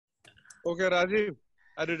Okay, Rajiv,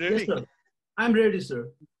 are you Yes, ready? sir. I'm ready,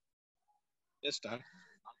 sir. Let's start.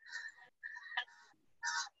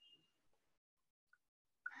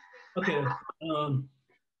 Okay. Um,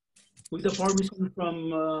 with the permission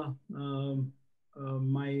from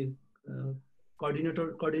my uh,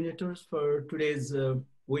 coordinators for today's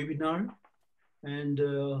webinar, and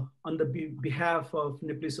on the behalf of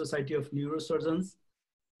Nepali Society of Neurosurgeons,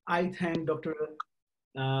 I thank Dr.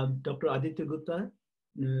 Aditya Gupta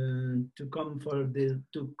to come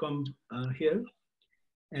here.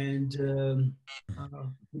 And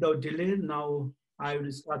without delay, now I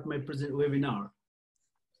will start my present webinar.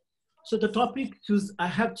 So the topic I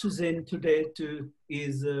have chosen today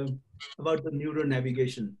is about the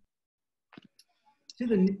neuronavigation. See,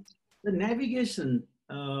 the navigation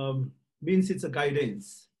means it's a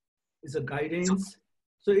guidance. It's a guidance.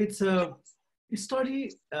 So it's a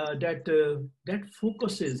study that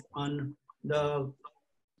focuses on the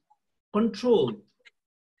control,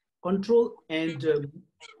 control and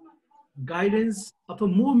guidance of a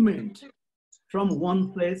movement from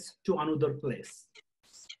one place to another place.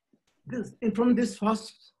 From this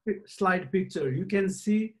first slide picture, you can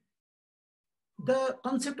see the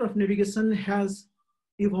concept of navigation has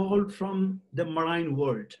evolved from the marine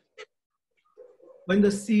world. When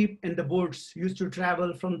the ship and the boats used to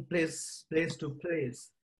travel from place to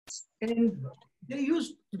place, and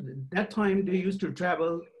that time they used to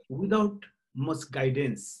travel without much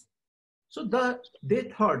guidance. So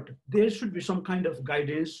they thought there should be some kind of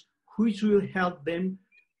guidance which will help them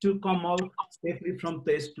to come out safely from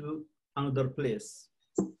place to another place.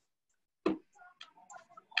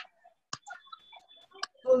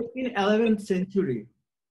 So in 11th century,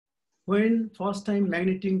 when first time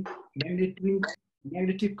magnetic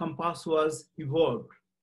compass was evolved,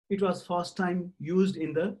 it was first time used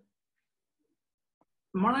in the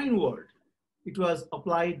marine world. It was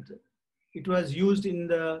applied, it was used in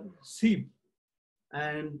the sea.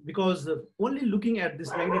 And because only looking at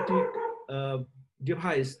this magnetic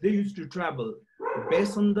device, they used to travel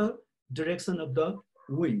based on the direction of the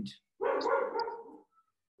wind.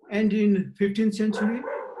 And in 15th century,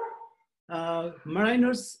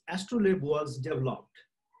 mariner's astrolabe was developed.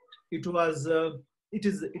 It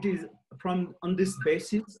is from on this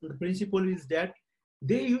basis. The principle is that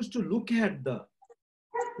they used to look at the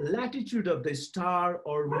latitude of the star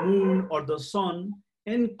or moon or the sun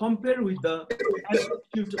and compare with the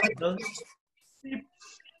altitude of the ship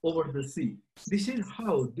over the sea. This is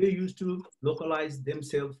how they used to localize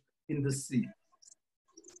themselves in the sea.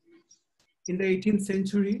 In the 18th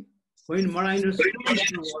century, when mariners'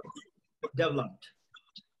 chronometer was developed,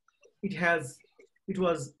 it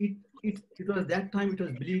was that time it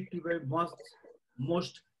was believed to be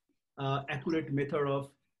most accurate method of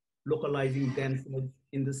localizing themselves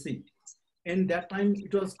in the sea. And that time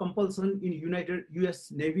it was compulsory in United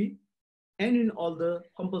US Navy and in all the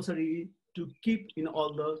compulsory to keep in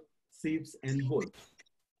all the ships and boats.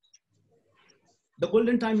 The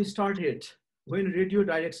golden time started when radio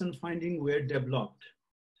direction finding were developed.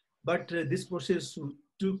 But this process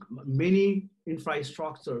took many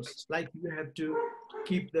infrastructures, like you have to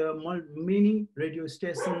keep the many radio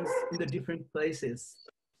stations in the different places.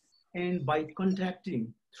 And by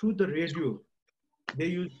contacting through the radio, they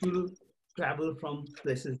used to travel from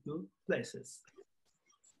places to places.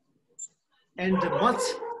 And a much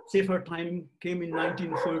safer time came in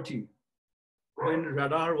 1940 when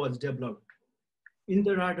radar was developed. In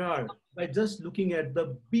the radar, by just looking at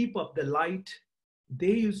the beep of the light,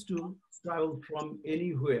 they used to travel from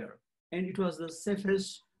anywhere. And it was the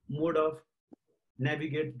safest mode of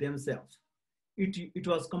navigate themselves. It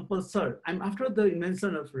was compulsory. And after the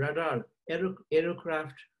invention of radar,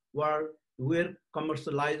 aircraft were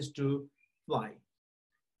commercialized to fly.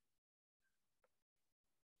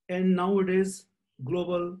 And nowadays,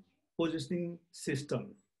 global positioning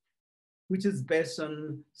system, which is based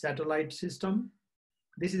on satellite system.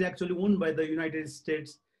 This is actually owned by the United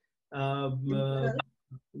States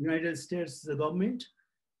government.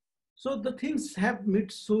 So the things have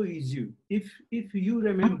made so easy. If you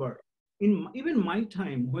remember, in even my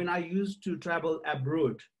time when I used to travel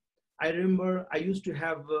abroad, I remember I used to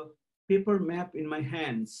have a paper map in my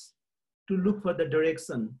hands to look for the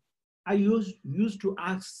direction. I used to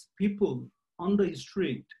ask people on the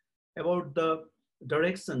street about the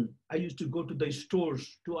direction. I used to go to the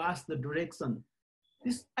stores to ask the direction.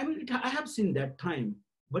 I have seen that time,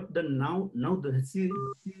 but now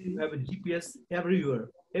you have a GPS everywhere.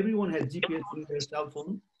 Everyone has GPS in their cell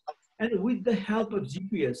phone, and with the help of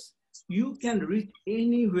GPS, you can reach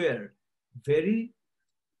anywhere very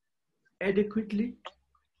adequately.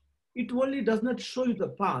 It only does not show you the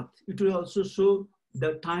path; it will also show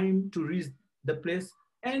the time to reach the place,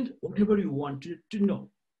 and whatever you wanted to know.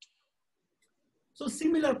 So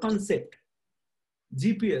similar concept,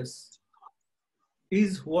 GPS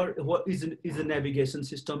is a navigation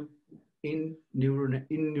system in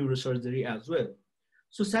neurosurgery as well.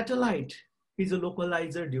 So satellite is a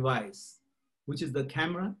localizer device, which is the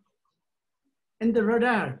camera, and the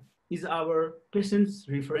radar is our patient's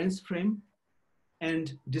reference frame,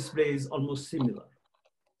 and display is almost similar.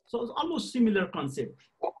 So it's almost similar concept.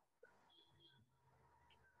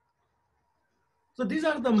 So these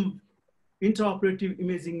are the intraoperative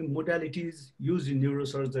imaging modalities used in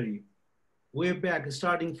neurosurgery. Way back,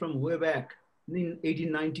 starting from way back in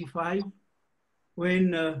 1895,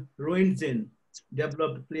 when Roentgen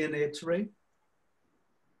developed plain X-ray.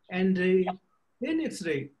 And plain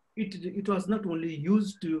X-ray, it was not only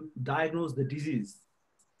used to diagnose the disease,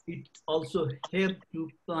 it also helped to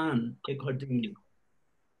plan accordingly.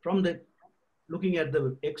 From the looking at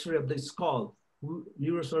the X-ray of the skull,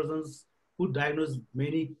 neurosurgeons who diagnose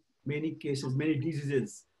many cases, many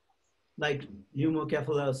diseases like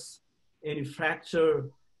pneumocephalus, any fracture,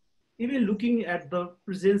 even looking at the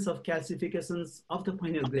presence of calcifications of the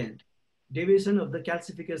pineal gland, deviation of the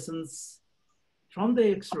calcifications from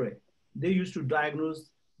the X-ray, they used to diagnose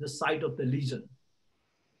the site of the lesion.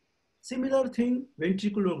 Similar thing,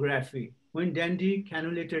 ventriculography. When Dandy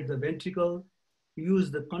cannulated the ventricle, he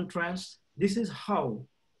used the contrast. This is how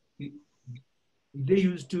they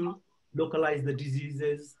used to localize the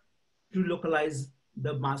diseases, to localize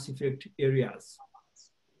the mass effect areas.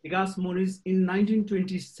 Igas Moniz in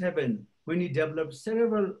 1927, when he developed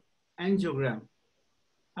cerebral angiogram,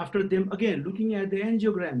 after them again looking at the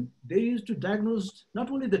angiogram, they used to diagnose, not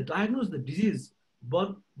only the diagnose the disease,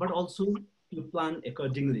 but also to plan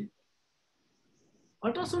accordingly.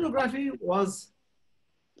 Ultrasonography was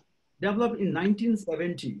developed in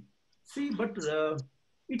 1970. See, but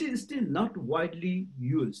it is still not widely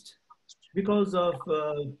used because of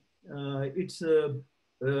its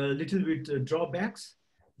little bit drawbacks.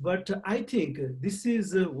 But I think this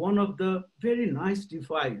is one of the very nice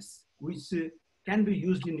device which can be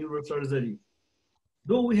used in neurosurgery.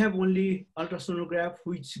 Though we have only ultrasonograph,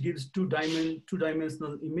 which gives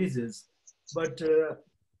two-dimensional images, but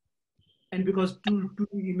and because two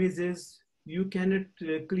images, you cannot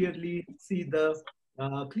clearly see the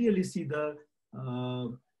uh,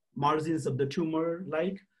 margins of the tumor,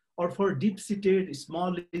 like, or for deep-seated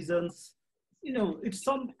small lesions, it's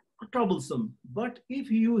some troublesome. But if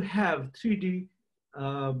you have 3D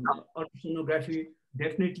ultrasonography,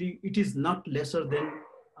 definitely it is not lesser than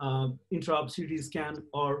intraop CT scan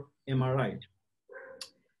or MRI.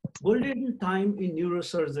 Golden time in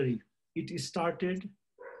neurosurgery, it started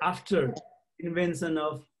after invention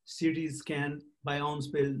of CT scan by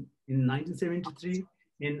Onspel in 1973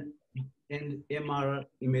 and MR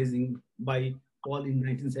imaging by Paul in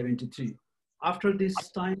 1973. After this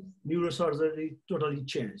time, neurosurgery totally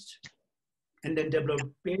changed, and then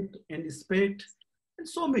developed PET and SPECT, and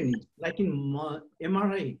so many, like in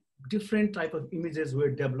MRI, different type of images were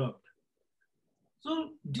developed.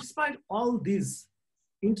 So despite all these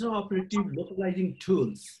intraoperative localizing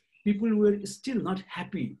tools, people were still not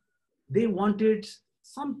happy. They wanted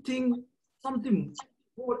something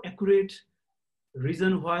more accurate.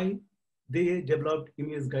 Reason why they developed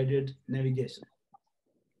image-guided navigation.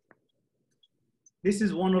 This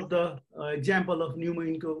is one of the example of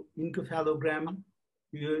pneumoencephalogram.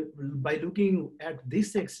 By looking at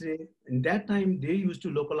this X-ray, in that time they used to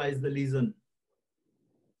localize the lesion.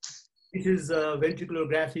 This is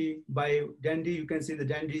ventriculography by Dandy. You can see the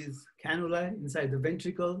Dandy's cannula inside the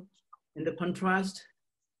ventricle in the contrast.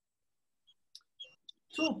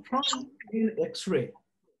 So from in X-ray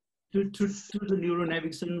to the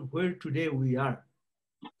neuronavigation where today we are,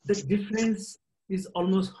 the difference is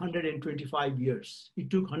almost 125 years. It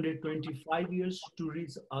took 125 years to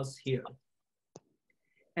reach us here.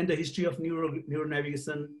 And the history of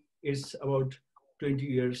neuronavigation is about 20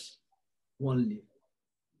 years only.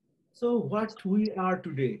 So what we are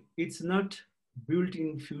today, it's not built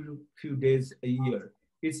in few days a year.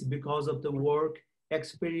 It's because of the work,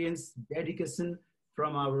 experience, dedication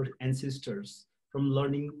from our ancestors, from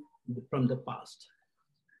learning from the past.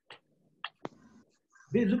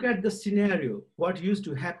 They look at the scenario, what used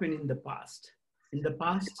to happen in the past. In the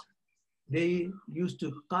past, they used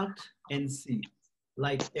to cut and see,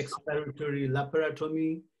 like exploratory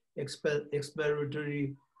laparotomy,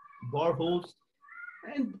 exploratory boreholes.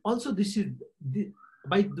 And also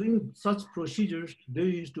by doing such procedures, they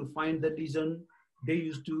used to find the lesion, they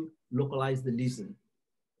used to localize the lesion.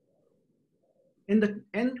 And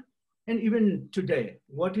even today,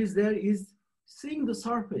 what is there is seeing the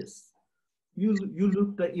surface. you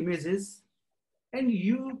look the images and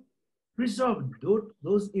you preserve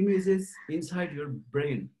those images inside your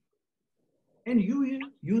brain, and you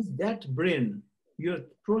use that brain, your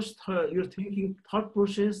thinking thought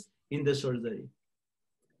process in the surgery.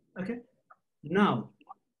 Okay. Now,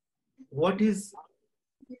 what is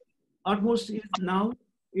utmost is now,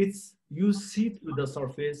 it's you see through the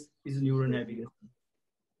surface is neuronavigation.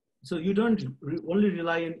 So you don't only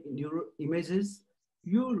rely on neuro images.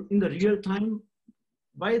 You in the real time,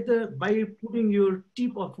 by putting your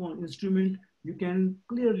tip of an instrument, you can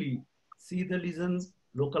clearly see the lesion,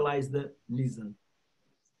 localize the lesion.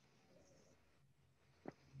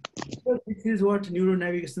 So this is what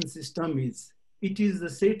neuronavigation system is. It is a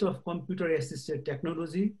set of computer-assisted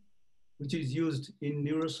technology which is used in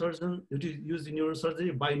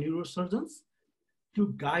neurosurgery by neurosurgeons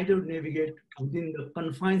to guide or navigate within the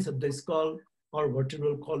confines of the skull or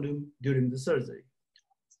vertebral column during the surgery.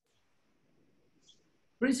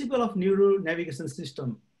 Principle of neuronavigation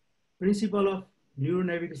system. Principle of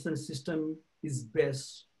neuronavigation system is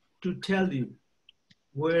best to tell you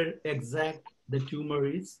where exact the tumor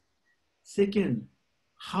is. Second,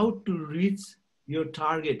 how to reach your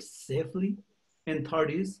target safely. And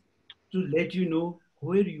third is to let you know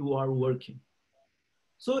where you are working.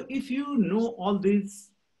 So if you know all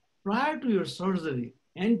this prior to your surgery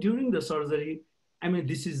and during the surgery, I mean,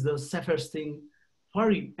 this is the safest thing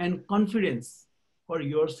for you, and confidence for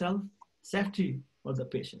yourself, safety for the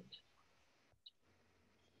patient.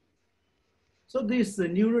 So this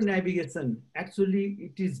neuronavigation, actually,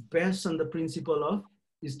 it is based on the principle of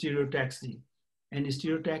stereotaxy. And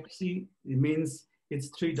stereotaxy means it's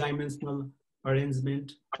three-dimensional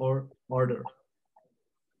arrangement or order.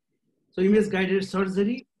 So image-guided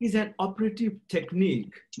surgery is an operative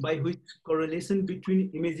technique by which correlation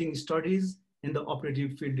between imaging studies and the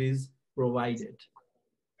operative field is provided.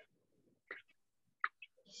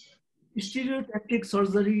 Stereotactic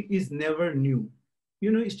surgery is never new.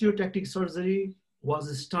 You know, stereotactic surgery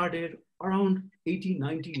was started around 80,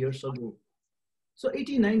 90 years ago. So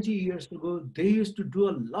 80, 90 years ago, they used to do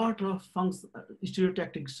a lot of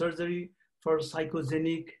stereotactic surgery for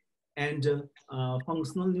psychogenic and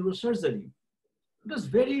functional neurosurgery. It was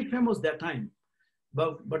very famous that time.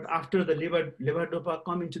 But after the levodopa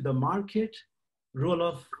come into the market, role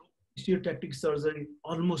of stereotactic surgery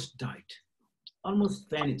almost died, almost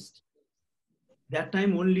vanished. That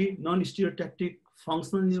time only non-stereotactic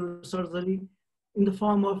functional neurosurgery in the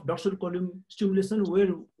form of dorsal column stimulation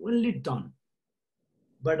were only done.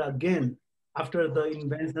 But again, after the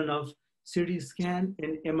invention of CT scan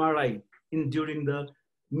and MRI during the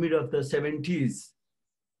mid of the 70s,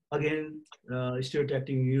 again,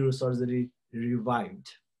 stereotactic neurosurgery revived.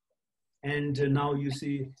 And now you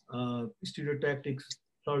see stereotactic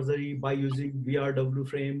surgery by using VRW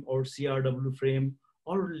frame or CRW frame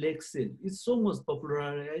or Lexil. It's so much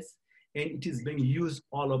popularized and it is being used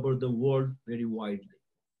all over the world very widely.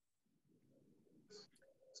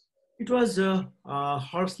 It was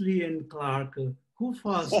Horsley and Clark who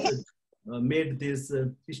first made this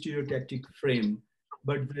stereotactic frame,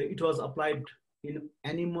 but it was applied in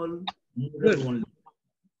animal model only.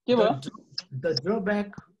 The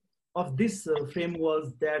drawback of this frame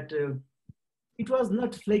was that it was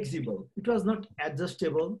not flexible, it was not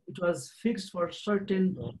adjustable, it was fixed for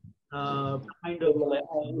certain kind of animal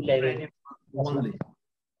only.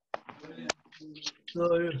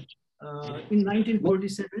 So in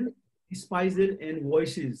 1947, Spicer and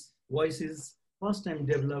Voices first time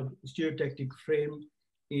developed stereotactic frame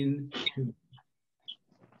in human.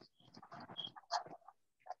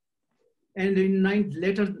 And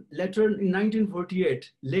later in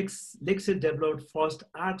 1948, Lexer developed first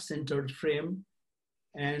arc-centered frame,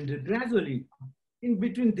 and gradually, in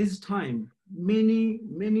between this time,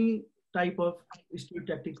 many type of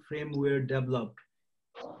stereotactic frame were developed.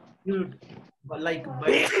 You know, like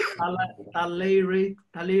by Taleric,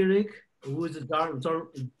 who is a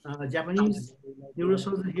Japanese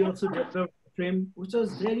neurosurgeon, he also developed a frame which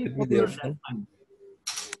was very popular at that time.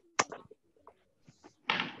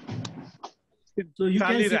 So you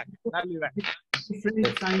can see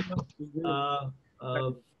different kinds of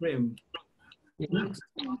frame.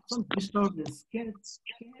 Some disturbance.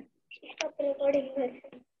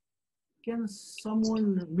 Can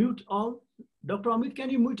someone mute all? Dr. Amit, can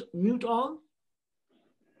you mute all?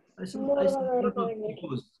 I see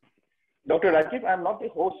Dr. Rajiv, I'm not the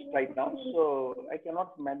host right now, so I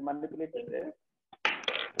cannot manipulate it there.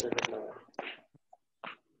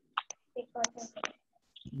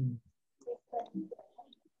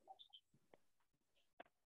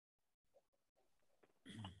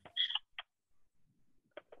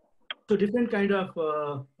 So different kind of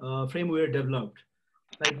frame were developed,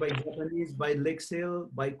 like by Japanese, by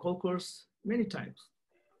Lexel, by Colkers, many types.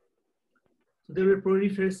 So there were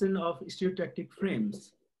proliferation of stereotactic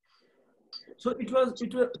frames. So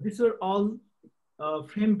these were all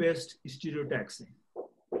frame-based stereotaxy.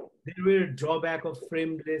 There were drawback of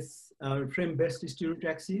frame-based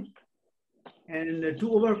stereotaxy. And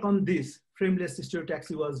to overcome this, frameless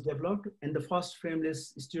stereotaxy was developed, and the first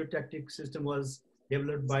frameless stereotactic system was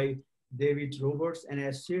developed by David Roberts and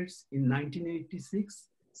Associates in 1986.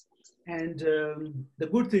 And the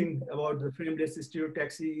good thing about the frameless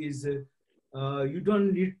stereotaxy is you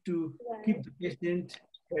don't need to keep the patient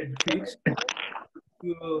head fixed.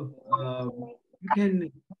 You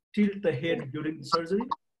can tilt the head during the surgery.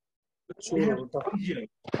 They have easier.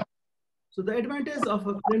 So the advantage of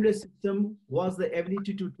a frameless system was the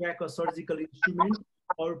ability to track a surgical instrument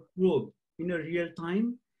or probe in a real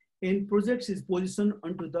time and projects its position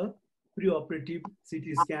onto the preoperative CT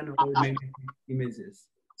scan or magnetic images.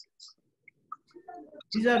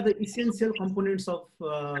 These are the essential components of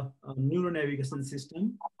a neuronavigation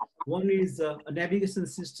system. One is a navigation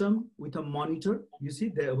system with a monitor. You see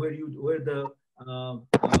there where it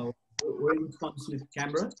comes with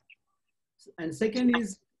camera. And second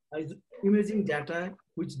is imaging data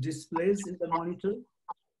which displays in the monitor.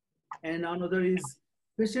 And another is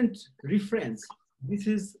patient reference. This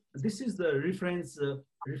is the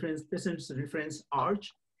patient's reference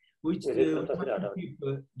arch, which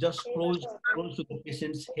just close to the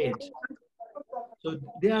patient's head. So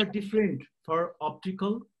they are different for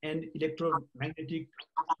optical and electromagnetic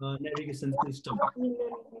navigation system.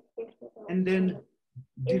 And then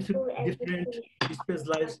different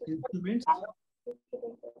specialized instruments.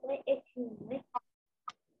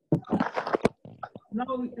 Now,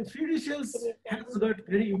 fiducials has got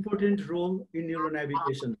very important role in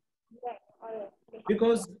neuronavigation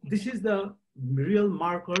because this is the real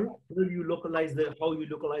marker where you localize how you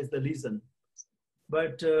localize the lesion.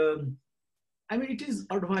 But I mean, it is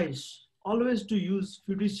advised always to use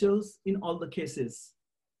fiducials in all the cases.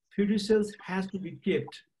 Fiducials has to be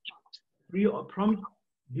kept from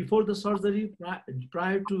before the surgery,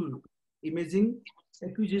 prior to imaging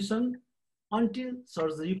acquisition, until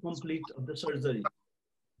surgery complete of the surgery.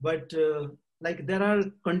 But like there are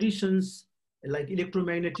conditions like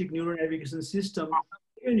electromagnetic neuronavigation system,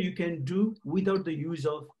 and you can do without the use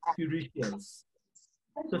of fiducials.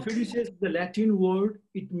 So fiducials is the Latin word,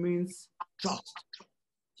 it means trust.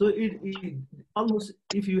 So it almost,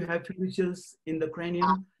 if you have fiducials in the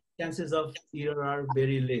cranium, chances of error are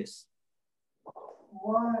very less.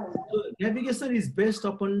 So navigation is based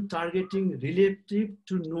upon targeting relative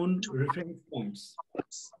to known reference points.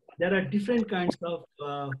 There are different kinds of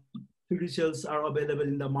fiducials are available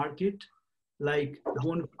in the market, like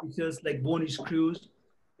bone fiducials, like bone screws,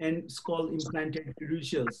 and skull implanted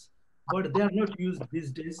fiducials. But they are not used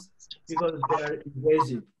these days because they are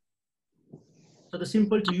invasive. So the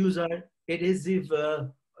simple to use are adhesive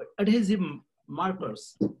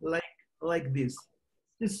markers like this.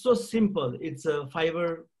 It's so simple. It's a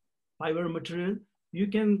fiber material. You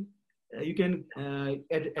can adhere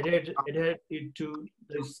it to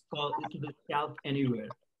the skull, to the scalp anywhere.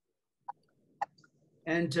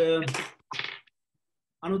 And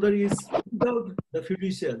another is without the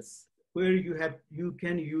fiducials, where you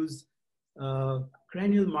can use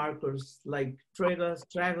cranial markers like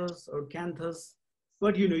tragus or canthus,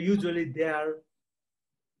 but usually they are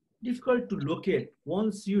difficult to locate.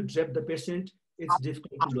 Once you drape the patient, it's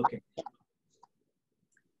difficult to locate.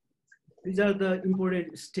 These are the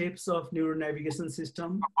important steps of neuronavigation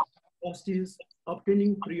system. First is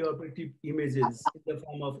obtaining preoperative images in the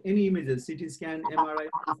form of any images, CT scan, MRI,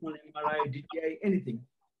 MRI, DTI, anything.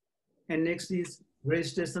 And next is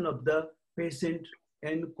registration of the patient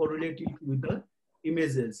and correlate it with the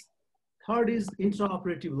images. Third is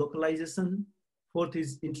intraoperative localization. Fourth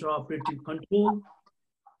is intraoperative control.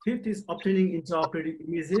 Fifth is obtaining intraoperative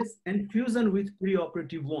images and fusion with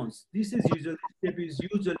preoperative ones. This is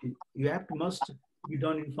usually must be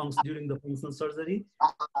done during the functional surgery.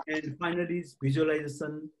 And finally is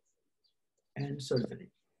visualization and surgery.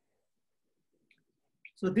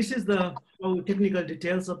 So this is the technical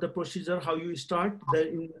details of the procedure, how you start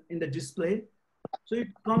in the display. So it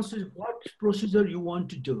comes with what procedure you want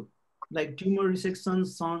to do, like tumor resection,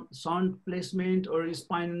 sound placement, or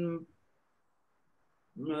spine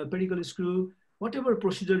pedicle screw, whatever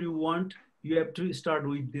procedure you want, you have to start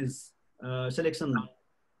with this selection.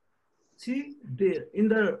 See, in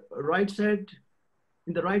the right side,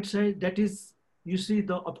 that is, you see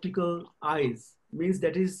the optical eyes, means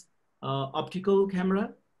that is optical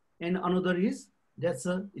camera, and another is That's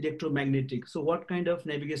a electromagnetic. So what kind of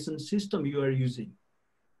navigation system you are using?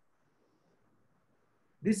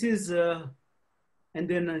 This is, and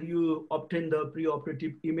then you obtain the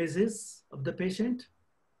preoperative images of the patient.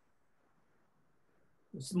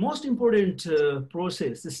 It's most important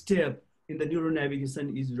process, step in the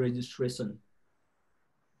neuronavigation is registration.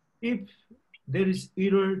 If there is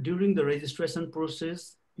error during the registration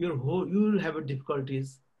process, you will have a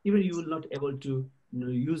difficulties, even you will not able to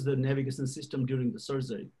use the navigation system during the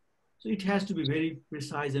surgery. So it has to be very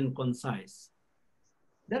precise and concise.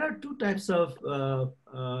 There are two types of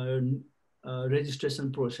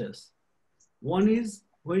registration process. One is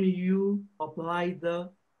when you apply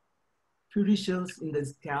the fiducials in the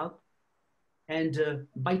scalp, and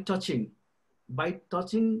by touching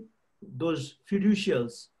those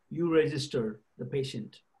fiducials, you register the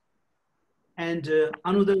patient. And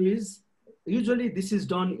another is, usually this is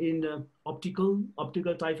done in optical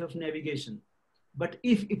type of navigation. But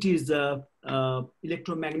if it is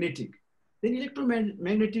electromagnetic, then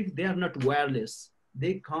electromagnetic, they are not wireless.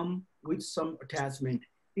 They come with some attachment.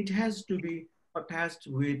 It has to be attached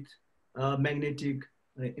with a magnetic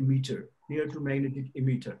emitter, near to magnetic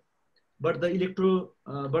emitter. But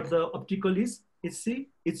the optical is, it's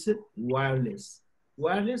wireless.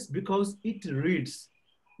 Wireless because it reads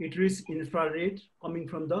infrared coming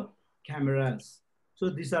from the cameras. So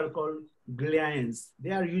these are called glians.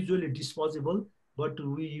 They are usually disposable, but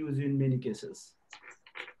we use in many cases.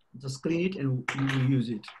 Just clean it and you use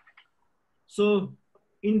it. So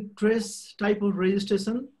in trace type of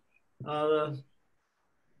registration,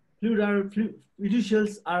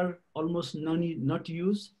 fiducials are almost not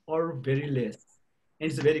used or very less, and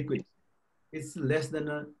it's very quick. It's less than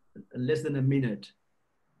a minute.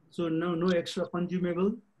 So no extra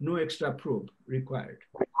consumable, no extra probe required.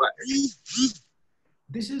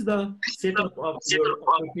 This is the setup of your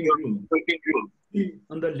operating room.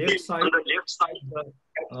 On the left side, the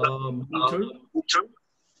monitor.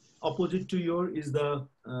 Opposite to your is the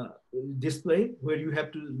display where you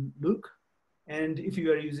have to look. And if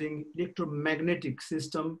you are using electromagnetic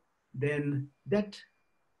system, then that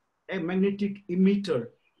a magnetic emitter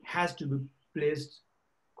has to be placed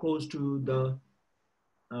close to the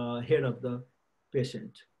head of the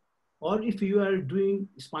patient. Or if you are doing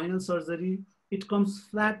spinal surgery, it comes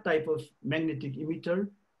flat type of magnetic emitter,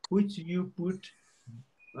 which you put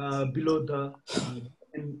below the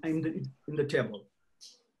in the table.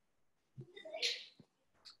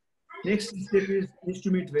 Next step is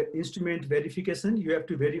instrument verification. You have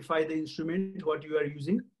to verify the instrument what you are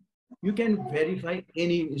using. You can verify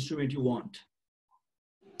any instrument you want.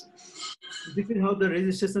 This is how the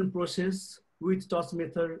registration process with touch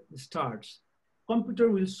method starts. Computer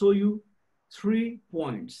will show you 3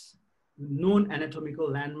 points, known anatomical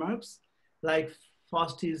landmarks, like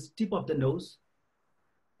first is tip of the nose,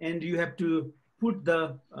 and you have to put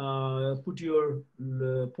the put your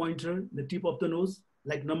pointer, the tip of the nose,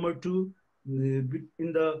 like number 2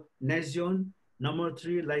 in the neck zone, number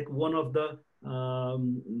 3 like one of the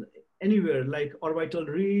anywhere like orbital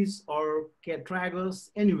ridge or tragus,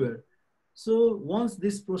 anywhere. So once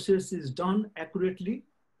this process is done accurately,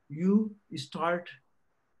 you start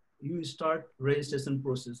registration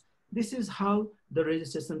process. This is how the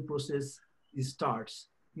registration process starts.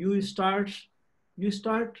 You start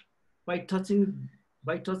by touching,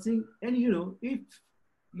 and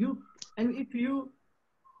if you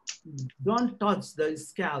don't touch the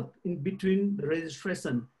scalp in between the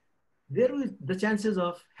registration, the chances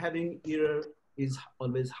of having error is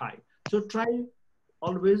always high. So try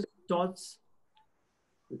always touch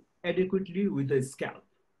adequately with the scalp.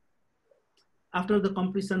 After the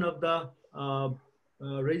completion of the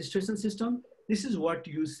registration system, this is what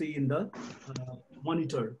you see in the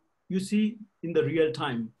monitor. You see in the real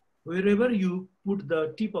time. Wherever you put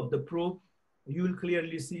the tip of the probe, you will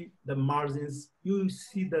clearly see the margins, you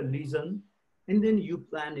see the lesion, and then you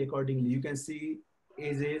plan accordingly. You can see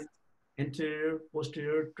edges, anterior,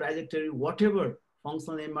 posterior, trajectory, whatever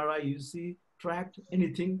functional MRI you see, tracked,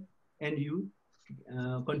 anything, and you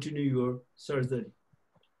continue your surgery.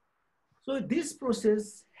 So this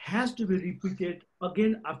process has to be repeated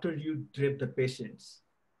again after you drape the patient.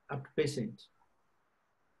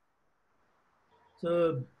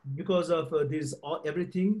 So because of this,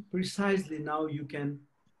 everything precisely now you can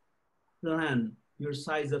plan your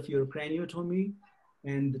size of your craniotomy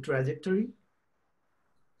and the trajectory.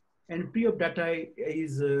 And pre-op data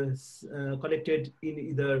is collected in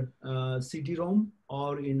either CD-ROM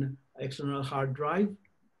or in external hard drive.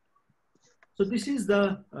 So this is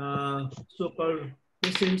the so-called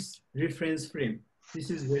patient's reference frame.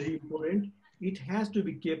 This is very important. It has to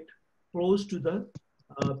be kept close to the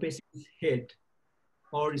patient's head.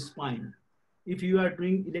 or spine. If you are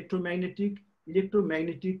doing electromagnetic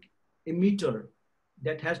emitter,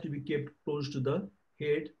 that has to be kept close to the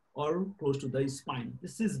head or close to the spine.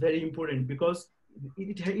 This is very important because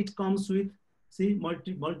it comes with, see,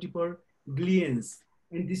 multiple glians,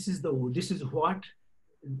 and this is what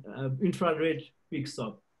infrared picks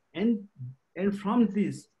up, and from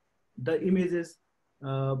this the images,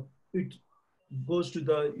 uh, it goes to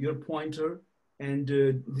the your pointer, and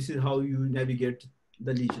this is how you navigate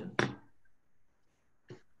the lesion.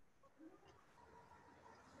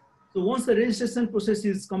 So once the registration process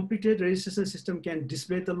is completed, registration system can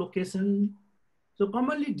display the location. So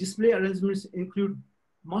commonly display arrangements include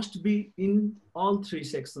must be in all three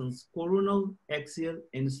sections: coronal, axial,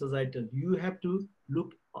 and sagittal. You have to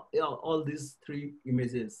look all these three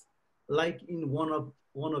images. Like in one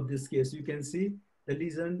of this case, you can see the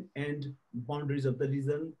lesion and boundaries of the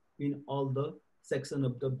lesion in all the section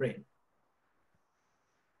of the brain.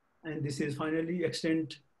 And this is finally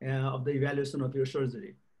extent of the evaluation of your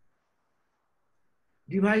surgery.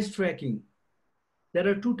 Device tracking. There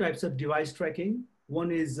are two types of device tracking.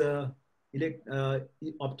 One is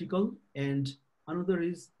optical, and another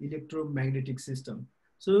is electromagnetic system.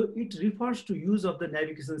 So it refers to use of the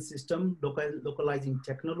navigation system localizing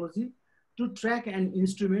technology to track an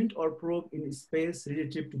instrument or probe in space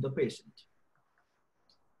relative to the patient.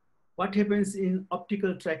 What happens in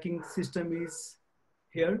optical tracking system is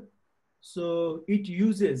here. So it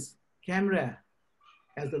uses camera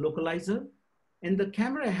as the localizer, and the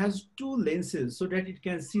camera has two lenses so that it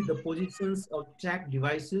can see the positions of tracked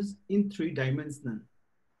devices in 3 dimensional.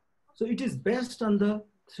 So it is based on the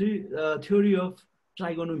theory of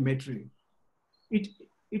trigonometry. It,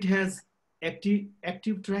 it has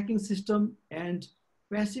active tracking system and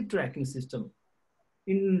passive tracking system.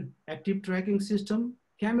 In active tracking system,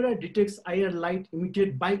 camera detects IR light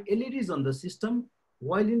emitted by LEDs on the system,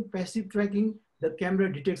 while in passive tracking, the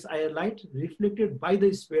camera detects IR light reflected by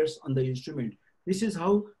the spheres on the instrument. This is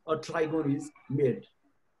how a trigone is made.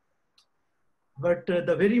 But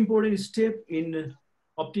the very important step in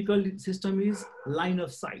optical system is line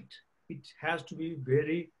of sight. It has to be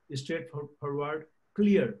very straightforward,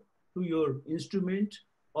 clear to your instrument,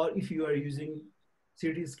 or if you are using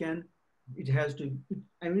CT scan, it has to,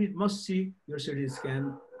 I mean, it must see your CT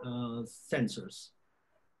scan sensors.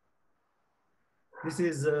 This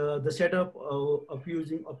is the setup of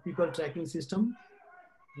using optical tracking system.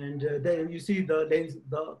 And then you see the lens,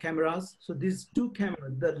 the cameras. So these two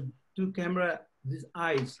cameras, these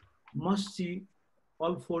eyes must see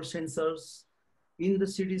all 4 sensors in the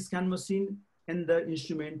CT scan machine and the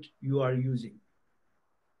instrument you are using.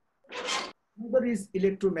 Another is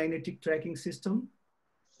electromagnetic tracking system.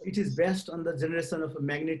 It is based on the generation of a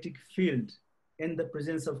magnetic field and the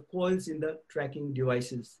presence of coils in the tracking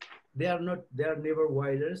devices. They are never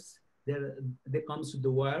wires. They comes with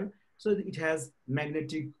the wire. So it has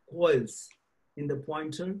magnetic coils in the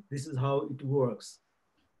pointer. This is how it works.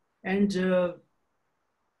 And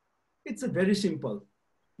it's a very simple,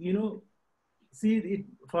 you know, see it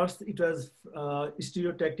first it was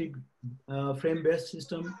stereotactic frame-based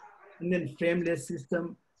system, and then frameless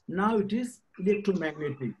system. Now it is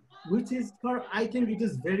electromagnetic, which is for, I think it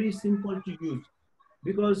is very simple to use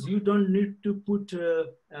because you don't need to put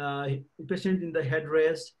patient in the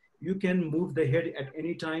headrest. You can move the head at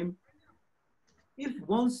any time. If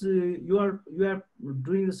once you are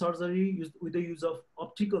doing the surgery with the use of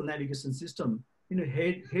optical navigation system, you know,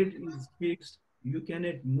 head is fixed, you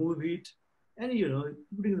cannot move it, and you know,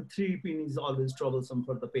 putting the 3 pin is always troublesome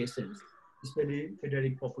for the patients, especially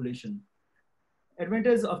pediatric population.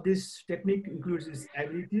 Advantage of this technique includes its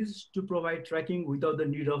abilities to provide tracking without the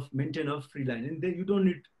need of maintain of free line, and then you don't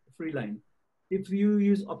need free line. If you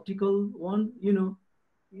use optical one, you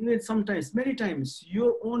know, sometimes, many times,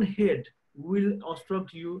 your own head will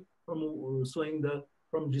obstruct you from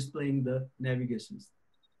from displaying the navigations.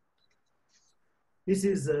 This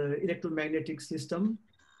is electromagnetic system.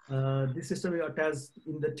 This system is attached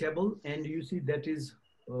in the table, and you see that is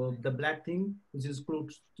the black thing, which is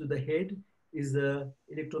close to the head, is the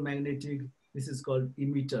electromagnetic. This is called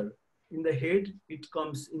emitter. In the head, it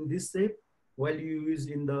comes in this shape, while you use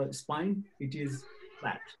in the spine, it is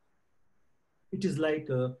flat. It is like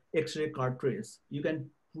a X-ray cartridge. You can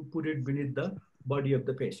put it beneath the body of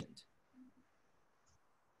the patient.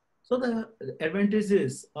 So the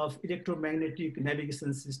advantages of electromagnetic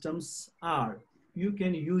navigation systems are you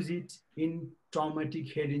can use it in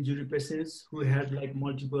traumatic head injury patients who had like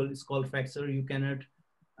multiple skull fracture. You cannot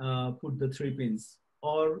put the 3 pins.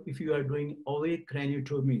 Or if you are doing awake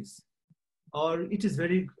craniotomies, or it is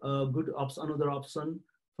very good option, another option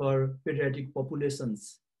for pediatric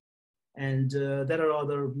populations. And there are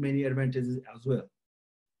other many advantages as well.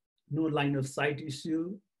 No line of sight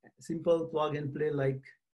issue, simple plug and play like,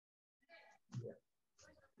 yeah.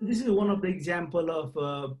 This is one of the example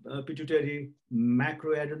of pituitary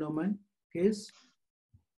macroadenoma case.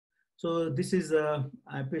 So this is a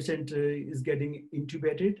patient is getting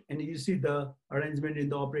intubated, and you see the arrangement in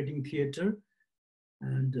the operating theater.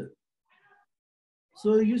 And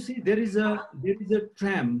so you see there is a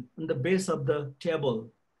tram on the base of the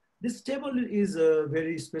table. This table is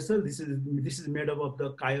very special. This is made up of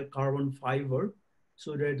the carbon fiber,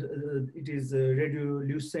 so that it is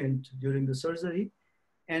radiolucent during the surgery.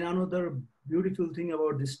 And another beautiful thing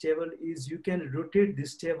about this table is you can rotate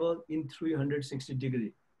this table in 360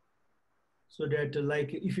 degree. So that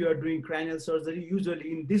like if you are doing cranial surgery,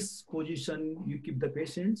 usually in this position, you keep the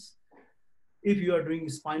patients. If you are doing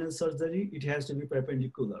spinal surgery, it has to be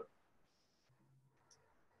perpendicular.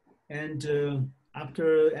 And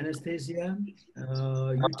after anesthesia,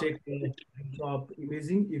 you take intraop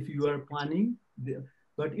imaging if you are planning.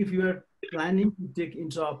 But if you are planning to take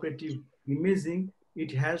intraoperative imaging,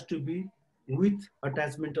 it has to be with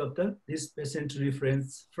attachment of this patient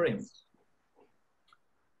reference frame.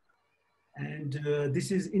 And this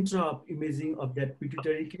is intraop imaging of that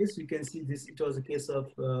pituitary case. You can see this, it was a case of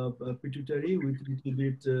pituitary with a little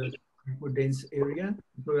bit dense area,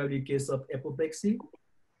 probably a case of apoplexy.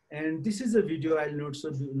 And this is a video I'll not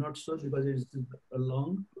show because it's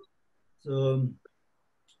long. So,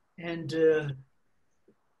 and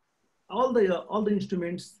all the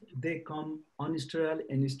instruments, they come unsterile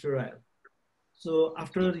and sterile. So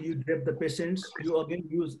after you grab the patients, you again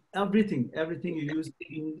use everything you use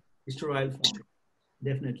in sterile form,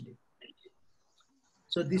 definitely.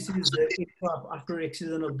 So this is after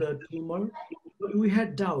excision of the tumor. We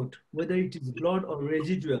had doubt whether it is blood or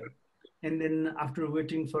residual. And then after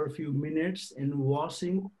waiting for a few minutes and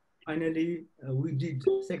washing, finally we did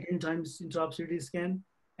second time intraop CT scan,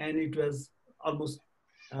 and it was almost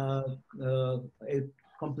a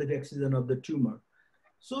complete excision of the tumor.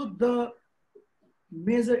 So the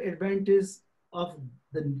major advantage of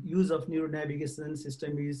the use of neuronavigation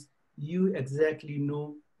system is you exactly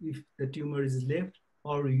know if the tumor is left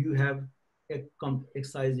or you have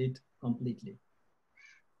excised it completely.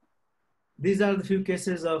 These are the few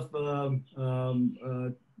cases of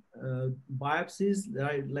biopsies,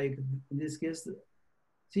 right? Like in this case,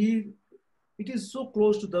 see, it is so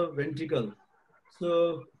close to the ventricle.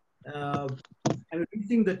 So, and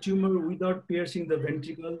reaching the tumor without piercing the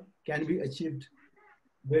ventricle can be achieved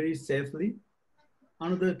very safely.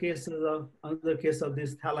 Another case of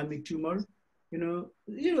this thalamic tumor.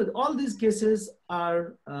 All these cases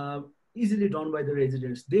are easily done by the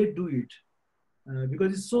residents. They do it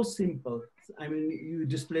because it's so simple. I mean, you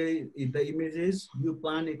display the images, you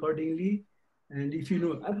plan accordingly, and if you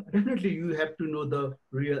know, definitely you have to know the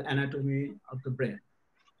real anatomy of the brain.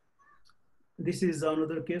 This is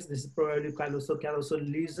another case. This is probably callosal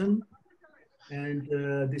lesion, and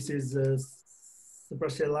this is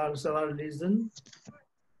supracellular lesion,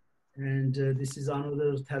 and this is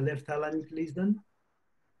another left thalamic lesion,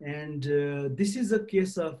 and this is a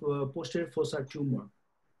case of posterior fossa tumor.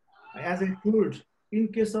 As I told, in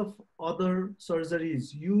case of other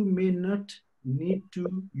surgeries, you may not need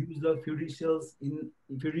to use the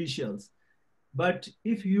fiducials. But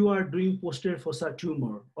if you are doing posterior fossa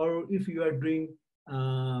tumor, or if you are doing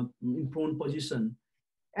in prone position,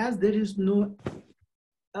 as there is no,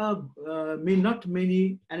 not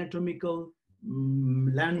many anatomical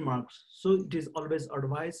landmarks, so it is always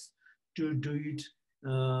advised to do it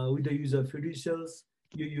with the use of fiducials.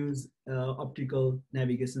 You use optical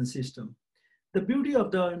navigation system. The beauty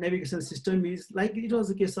of the navigation system is like it was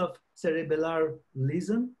a case of cerebellar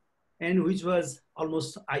lesion, and which was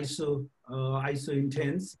almost iso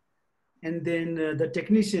intense. And then the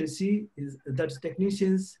technicians,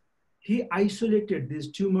 he isolated this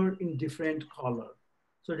tumor in different color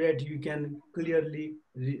so that you can clearly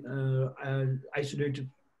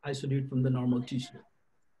isolate from the normal tissue.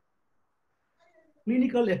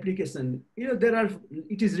 Clinical application,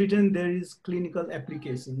 it is written there is clinical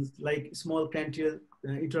applications like small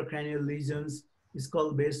intracranial lesions,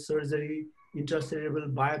 skull-based surgery,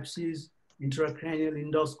 intracerebral biopsies, intracranial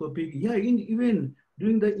endoscopic. Yeah, even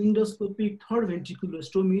during the endoscopic third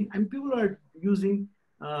ventriculostomy, and people are using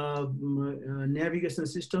navigation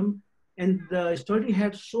system. And the study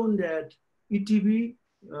had shown that ETB,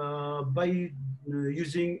 by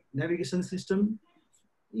using navigation system,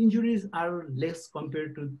 injuries are less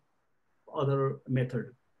compared to other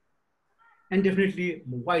method, and definitely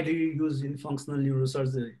widely used in functional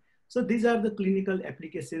neurosurgery. So these are the clinical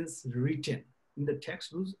applications written in the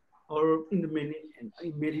textbooks. or in the many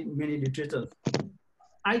literatures.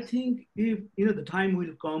 I think if the time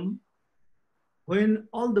will come when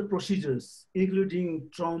all the procedures, including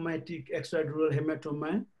traumatic extradural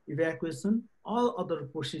hematoma evacuation, all other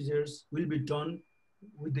procedures will be done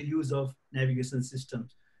with the use of navigation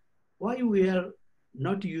systems. Why we are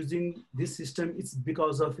not using this system? It's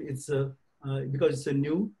because it's a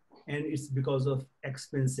new, and it's because of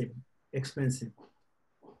expensive. Expensive.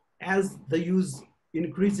 As the use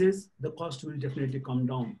increases, the cost will definitely come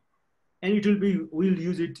down, and we'll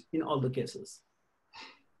use it in all the cases.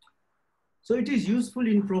 So it is useful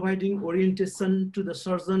in providing orientation to the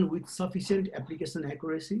surgeon with sufficient application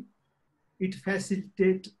accuracy. It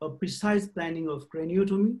facilitates a precise planning of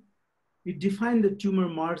craniotomy. It defines the tumor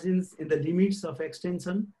margins and the limits of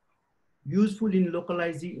extension, useful in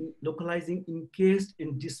localizing encased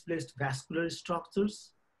and displaced vascular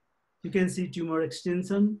structures. You can see tumor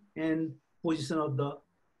extension and position of the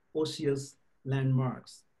osseous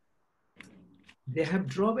landmarks. They have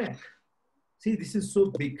drawback. See, this is so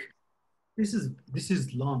big. This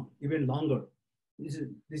is long, even longer. This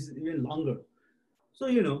is even longer. So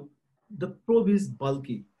the probe is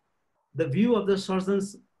bulky. The view of the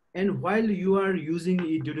surgeons, and while you are using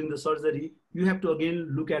it during the surgery, you have to again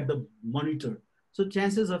look at the monitor. So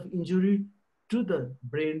chances of injury to the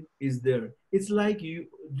brain is there. It's like it's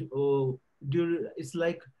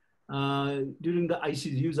like during the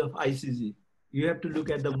ICG, use of ICG, you have to look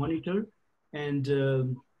at the monitor, and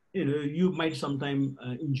you might sometimes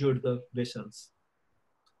injure the vessels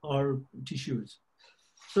or tissues.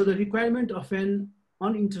 So the requirement of an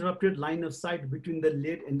uninterrupted line of sight between the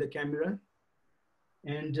lead and the camera,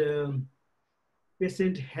 and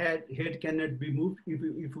patient head cannot be moved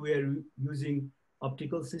if we are using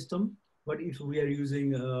optical system, but if we are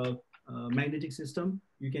using a magnetic system,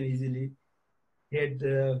 you can easily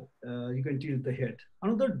you can tilt the head.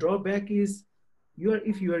 Another drawback is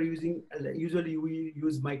if you are using, usually we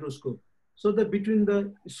use microscope. So between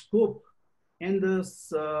the scope and the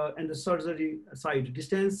surgery side,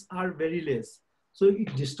 distance are very less. So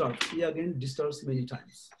it distorts, again distorts many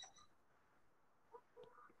times.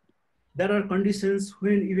 There are conditions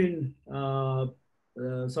when even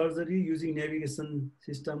surgery using navigation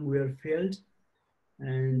system were failed,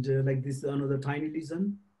 and like this another tiny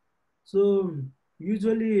lesion. So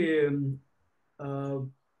usually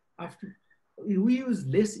after we use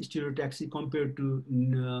less stereotaxy compared to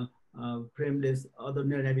frameless other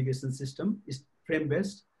navigation system is frame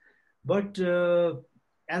based, but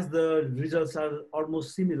as the results are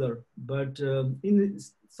almost similar. But in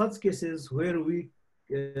such cases where we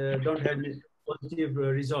don't have positive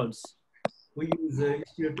results, we use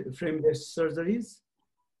frame-based surgeries,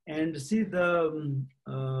 and see the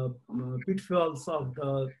pitfalls of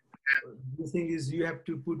this thing is you have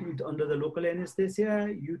to put it under the local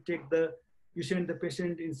anesthesia. You send the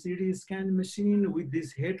patient in CT scan machine with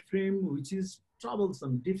this head frame, which is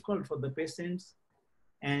troublesome, difficult for the patients,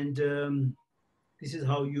 and this is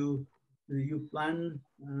how you plan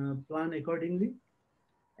accordingly.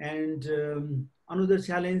 And another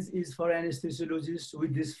challenge is for anesthesiologists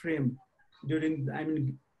with this frame during,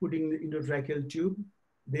 putting the endotracheal tube.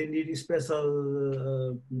 They need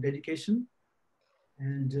special dedication.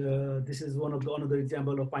 And this is another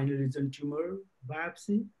example of pinal region tumor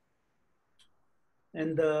biopsy.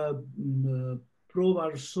 And the probe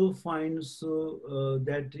are so fine, so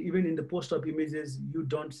that even in the post-op images, you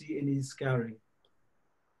don't see any scarring.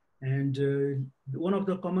 And one of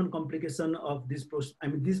the common complications of these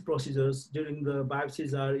procedures during the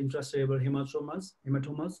biopsies are intracerebral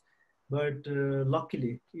hematomas. But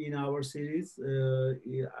luckily, in our series,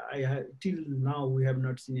 till now, we have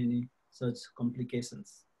not seen any such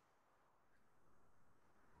complications.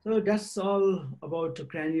 So that's all about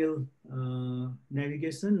cranial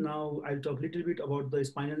navigation. Now I'll talk a little bit about the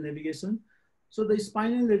spinal navigation. So the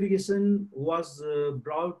spinal navigation was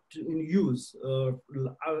brought in use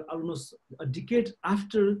almost a decade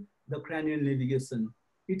after the cranial navigation.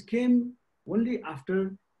 It came only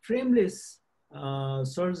after frameless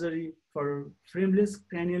surgery for frameless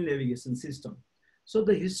cranial navigation system. So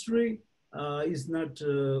the history is not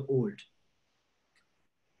old.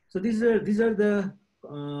 So these are the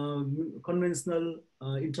conventional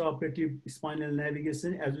intraoperative spinal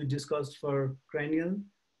navigation as we discussed for cranial,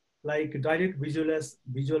 like direct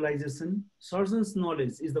visualization. Surgeon's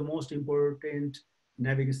knowledge is the most important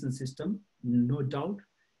navigation system, no doubt,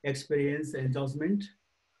 experience and judgment.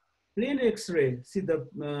 Plain X-ray, see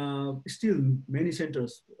still many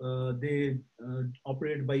centers, they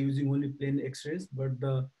operate by using only plain X-rays, but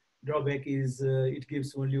the drawback is it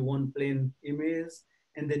gives only one plain image,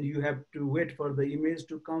 and then you have to wait for the image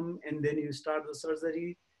to come, and then you start the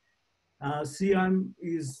surgery. CM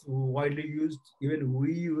is widely used, even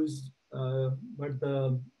we use, but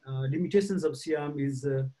the limitations of CM is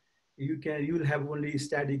you'll have only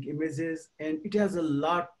static images, and it has a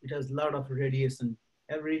lot of radiation.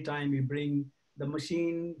 Every time you bring the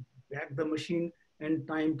machine, back the machine, and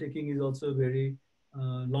time taking is also very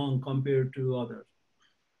long compared to others.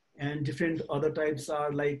 And different other types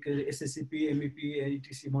are like SSCP, MEP, and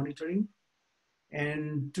ETC monitoring.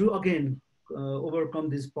 And to again overcome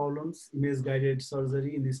these problems, image guided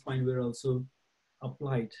surgery in the spine were also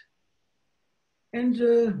applied. And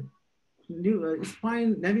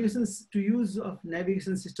spine navigation, to use of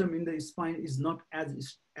navigation system in the spine is not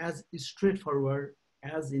as straightforward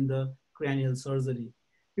as in the cranial surgery,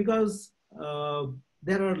 because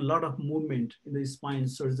there are a lot of movement in the spine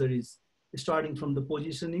surgeries, starting from the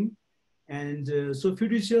positioning, and so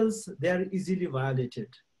fiducials, they are easily violated.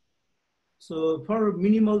 So for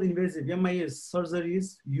minimal invasive MIS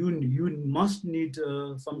surgeries, you must need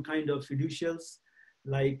some kind of fiducials,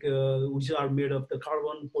 like which are made of the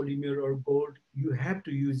carbon, polymer, or gold. You have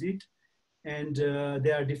to use it. And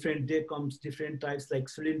there are there comes different types like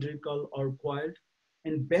cylindrical or coiled.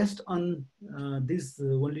 And based on this,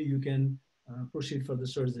 only you can proceed for the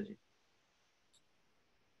surgery.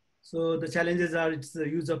 So the challenges are, it's the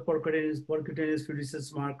use of percutaneous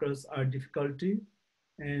fiducial markers are difficulty,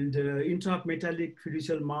 and intrametallic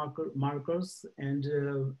fiducial markers, and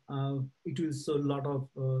it will show a lot of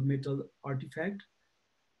metal artifact.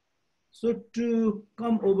 So to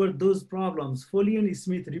come over those problems, Foley and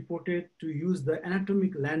Smith reported to use the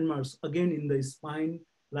anatomic landmarks again in the spine,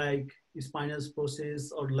 like spinous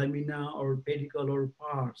process or lamina or pedicle or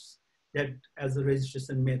pars, that as a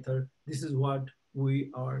registration method. This is what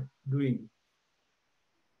we are doing.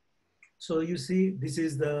 So you see, this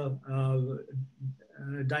is the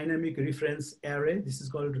dynamic reference array. This is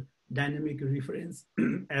called dynamic reference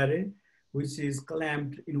array, which is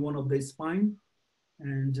clamped in one of the spine.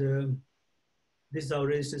 And this is how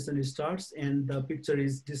registration starts, and the picture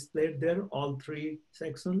is displayed there, all three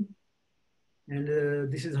sections. And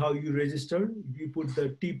this is how you register. You put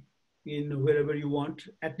the tip in wherever you want,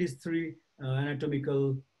 at least three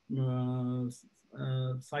anatomical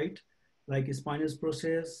site, like a spinous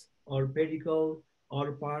process or pedicle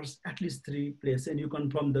or pars, at least three places, and you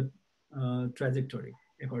confirm the trajectory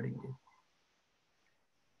accordingly.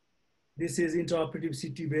 This is intraoperative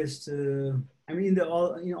CT based. I mean,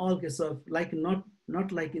 in all cases of, like, not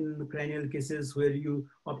like in the cranial cases where you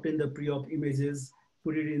obtain the pre-op images,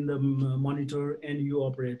 put it in the monitor, and you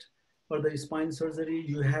operate. For the spine surgery,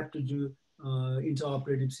 you have to do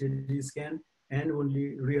intraoperative CT scan, and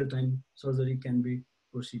only real-time surgery can be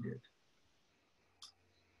proceeded.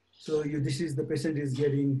 So this is the patient is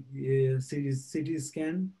getting a CT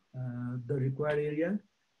scan, the required area.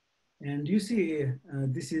 And you see,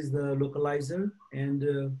 this is the localizer, and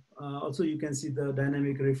also you can see the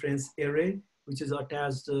dynamic reference array, which is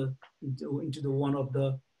attached into the one of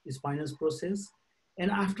the spinous process. And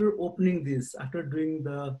after opening this, after doing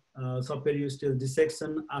the subperiosteal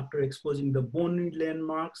dissection, after exposing the bony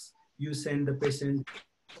landmarks, you send the patient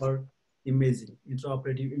for imaging,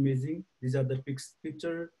 intraoperative imaging. These are the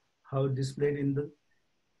picture, how displayed in the,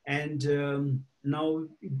 and now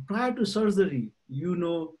prior to surgery, you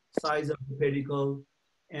know size of the pedicle,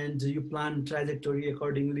 and you plan trajectory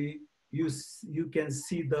accordingly. You can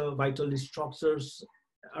see the vital structures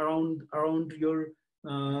around your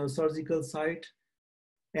surgical site,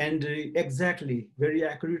 and exactly, very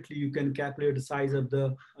accurately, you can calculate the size of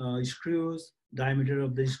the screws, diameter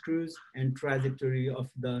of the screws, and trajectory of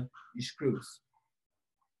the screws.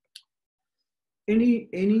 Any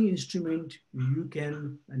instrument you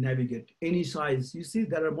can navigate, any size. You see,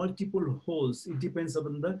 there are multiple holes. It depends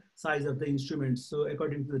upon the size of the instrument. So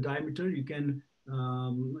according to the diameter, you can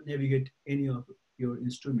navigate any of your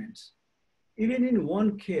instruments. Even in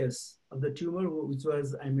one case of the tumor, which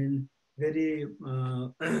was, I mean, very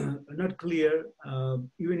not clear,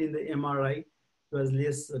 even in the MRI, it was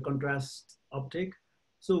less contrast optic.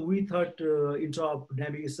 So we thought intra-op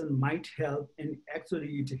navigation might help, and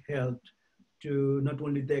actually it helped to not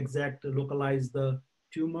only the exact localize the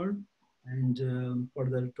tumor, and for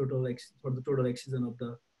the total excision of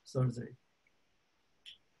the surgery.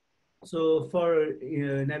 So for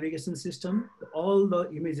navigation system, all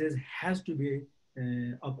the images has to be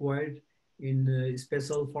acquired in a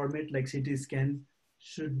special format, like CT scan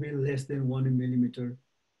should be less than 1 millimeter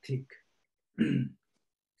thick.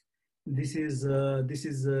 This is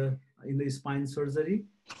in the spine surgery,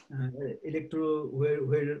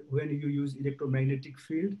 when you use electromagnetic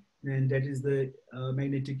field, and that is the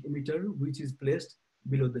magnetic emitter, which is placed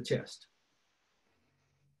below the chest.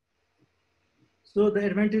 So the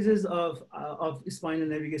advantages of spinal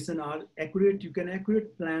navigation are accurate. You can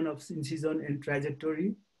accurate plan of incision and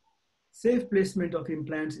trajectory, safe placement of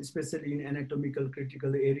implants, especially in anatomical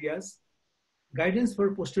critical areas, guidance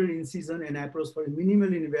for posterior incision and approach for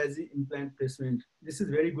minimal invasive implant placement. This is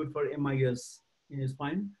very good for MIS in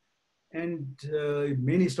spine. And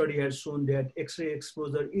many study has shown that X-ray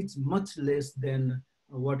exposure is much less than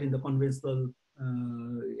what in the conventional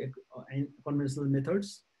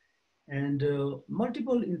methods, and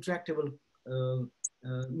multiple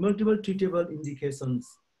treatable indications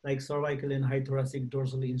like cervical and high thoracic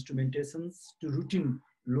dorsal instrumentations to routine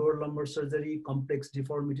lower lumbar surgery, complex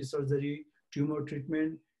deformity surgery, tumor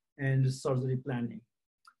treatment, and surgery planning.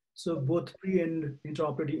 So both pre and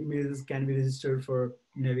intraoperative images can be registered for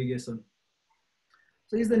navigation.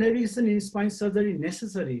 So is the navigation in spine surgery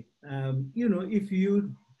necessary? If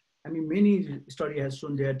you, many study has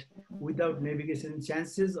shown that without navigation,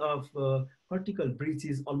 chances of cortical breach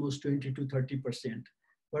is almost 20 to 30%.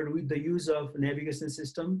 But with the use of navigation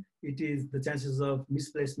system, the chances of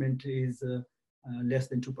misplacement is less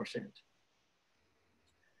than 2%.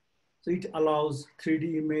 So it allows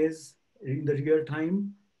 3D image in the real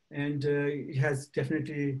time, and it has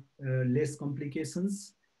definitely less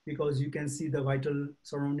complications because you can see the vital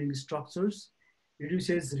surrounding structures,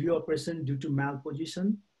 reduces reoperation due to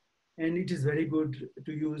malposition, and it is very good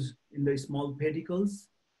to use in the small pedicles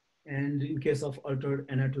and in case of altered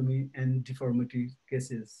anatomy and deformity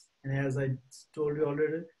cases. And as I told you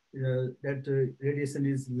already, that radiation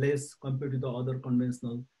is less compared to the other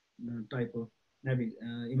conventional type of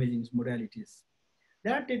imaging modalities.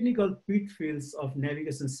 There are technical pitfalls of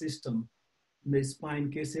navigation system in the spine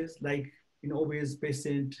cases, like in obese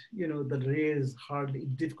patient, the ray is hardly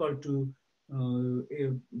difficult to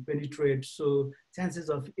penetrate, so chances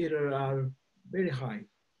of error are very high.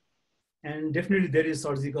 And definitely there is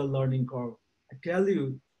surgical learning curve. I tell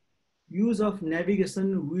you, use of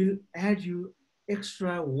navigation will add you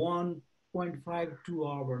extra 1.5, 2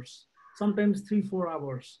 hours, sometimes 3, 4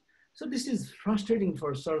 hours. So this is frustrating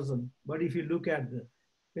for surgeon. But if you look at the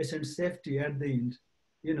patient safety at the end,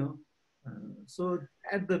 you know, so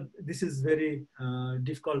this is very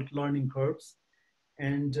difficult learning curves,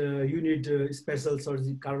 and you need special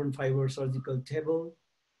carbon fiber surgical table,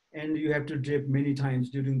 and you have to drape many times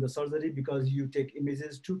during the surgery because you take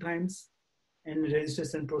images 2 times, and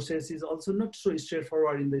registration process is also not so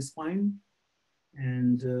straightforward in the spine.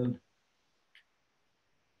 And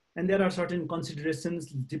there are certain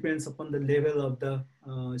considerations depends upon the level of the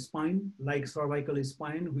spine, like cervical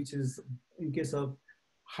spine, which is in case of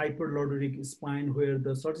hyperlordoric spine where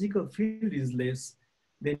the surgical field is less,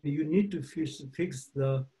 then you need to fix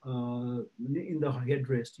the in the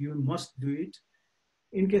headrest. You must do it.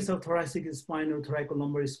 In case of thoracic spine or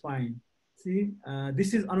thoracolumbar spine, see,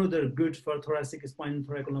 this is another good for thoracic spine,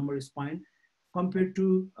 thoracolumbar spine, compared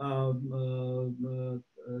to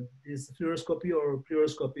this fluoroscopy or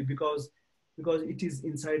fluoroscopy because it is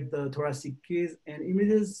inside the thoracic cage and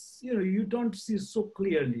images, you don't see so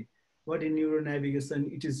clearly. But in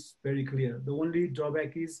neuronavigation, it is very clear. The only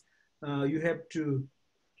drawback is you have to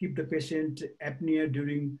keep the patient apnea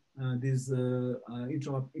during this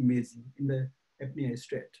intra imaging in the apnea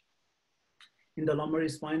state. In the lumbar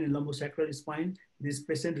spine and lumbosacral spine, this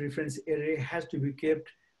patient reference area has to be kept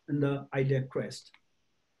in the iliac crest.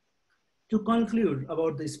 To conclude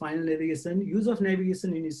about the spinal navigation, use of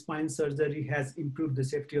navigation in spine surgery has improved the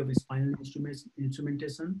safety of spinal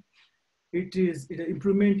instrumentation.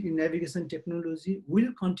 Improvement in navigation technology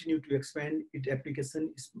will continue to expand its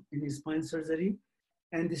application in spine surgery.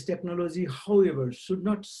 And this technology, however, should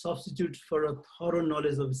not substitute for a thorough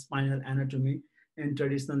knowledge of spinal anatomy and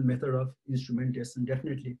traditional method of instrumentation.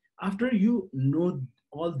 Definitely, after you know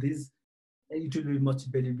all these, it will be much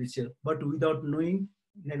beneficial. But without knowing,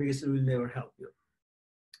 navigation will never help you.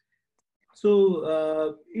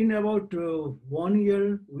 So in about 1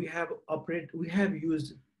 year, we have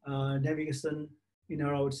used navigation in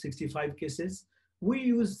around 65 cases. We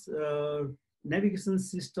use navigation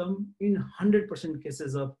system in 100%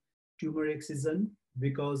 cases of tumor excision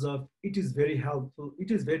because of it is very helpful.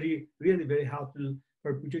 It is really very helpful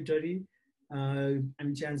for pituitary.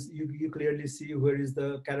 Chance you clearly see where is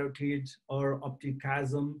the carotid or optic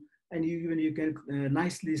chiasm, and you can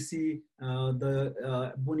nicely see the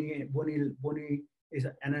bony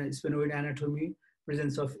sphenoid anatomy,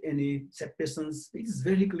 presence of any septations. It is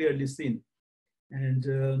very clearly seen, and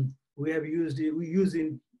we use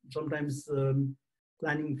in sometimes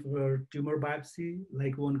planning for tumor biopsy,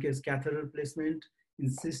 like one case catheter placement in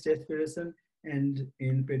cyst aspiration and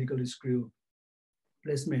in pedicle screw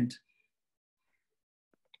placement.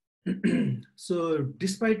 So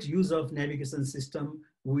despite use of navigation system,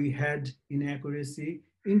 we had inaccuracy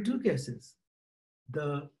in two cases.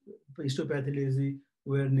 The histopathology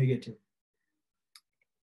were negative.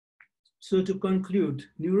 So to conclude,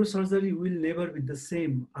 neurosurgery will never be the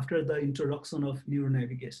same after the introduction of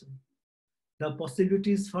neuronavigation. The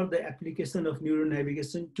possibilities for the application of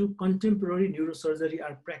neuronavigation to contemporary neurosurgery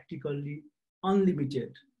are practically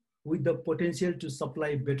unlimited, with the potential to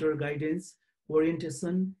supply better guidance,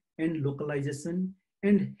 orientation, and localization,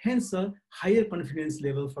 and hence a higher confidence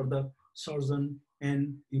level for the surgeon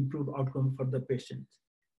and improve outcome for the patient.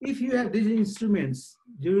 If you have these instruments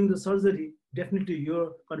during the surgery, definitely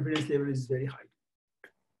your confidence level is very high.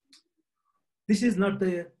 This is not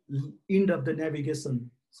the end of the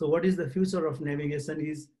navigation. So what is the future of navigation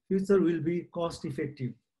is future will be cost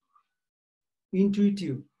effective,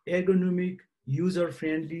 intuitive, ergonomic, user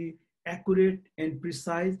friendly, accurate and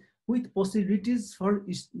precise with possibilities for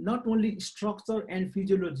not only structure and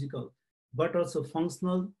physiological, but also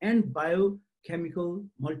functional and biochemical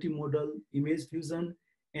multimodal image fusion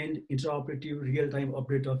and interoperative real-time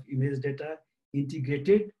update of image data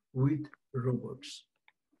integrated with robots.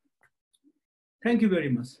 Thank you very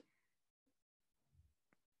much.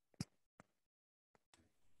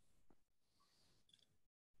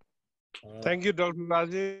 Thank you, Dr.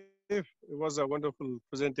 Rajiv. It was a wonderful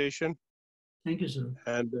presentation. Thank you, sir.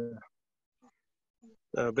 And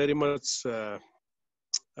very much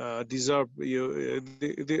deserve you.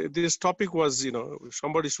 This topic was,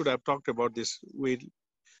 somebody should have talked about this way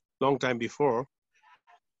long time before.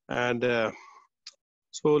 And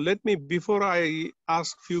so let me, before I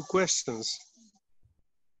ask few questions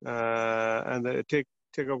and take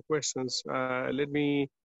up questions, let me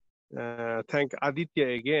thank Aditya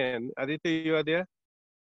again. Aditya, you are there?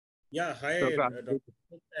 Yeah, hi, Dr.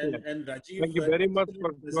 And Rajiv. Thank you very much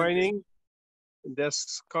for joining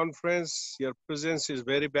this conference. Your presence is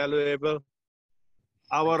very valuable.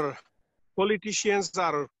 Our politicians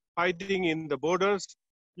are fighting in the borders,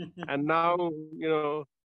 and now,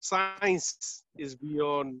 science is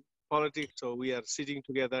beyond politics. So we are sitting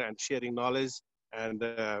together and sharing knowledge, and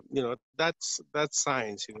that's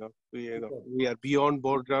science. We are beyond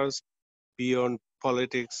borders, beyond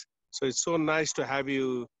politics. So it's so nice to have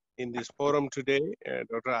you in this forum today,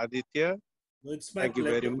 Dr. Aditya. No, it's my Thank you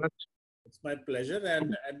pleasure. very much. It's my pleasure,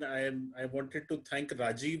 and I wanted to thank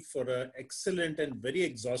Rajiv for an excellent and very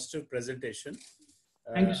exhaustive presentation.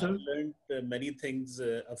 Thank you, sir. I learned many things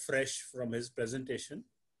afresh from his presentation,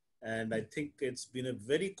 and I think it's been a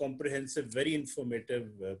very comprehensive, very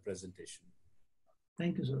informative presentation.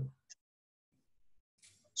 Thank you, sir.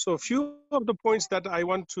 So a few of the points that I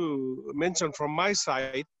want to mention from my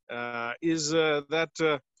side is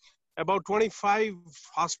that about 25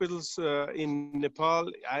 hospitals in Nepal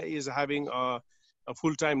is having a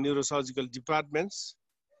full-time neurosurgical departments,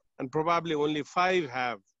 and probably only 5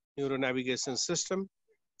 have neuronavigation system.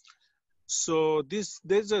 So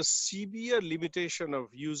there's a severe limitation of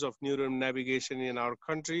use of neuronavigation in our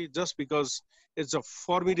country just because it's a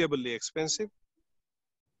formidably expensive.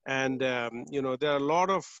 And there are a lot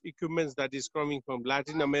of equipments that is coming from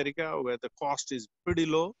Latin America where the cost is pretty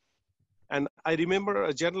low. And I remember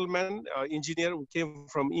a gentleman, engineer, who came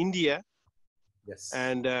from India. Yes.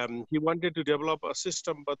 And he wanted to develop a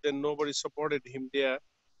system, but then nobody supported him there.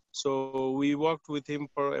 So we worked with him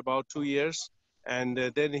for about 2 years. And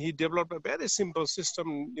then he developed a very simple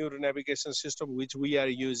system, neuronavigation system, which we are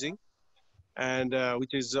using, and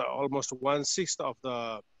which is almost 1/6 of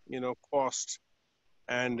the cost.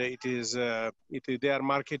 And they are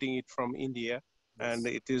marketing it from India, yes. And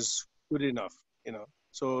it is good enough,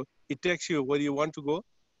 So it takes you where you want to go.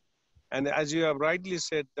 And as you have rightly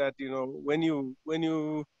said that, when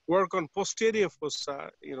you work on posterior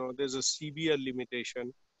fossa, there's a severe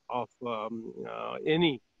limitation of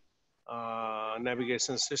any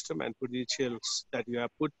navigation system and credentials that you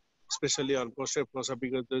have put, especially on posterior fossa,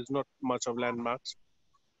 because there's not much of landmarks.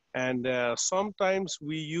 And sometimes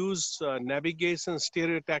we use navigation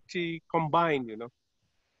stereotactic combined,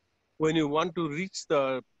 When you want to reach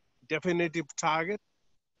the definitive target,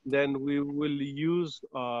 then we will use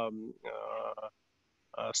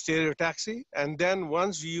stereotaxy. And then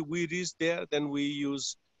once we reach there, then we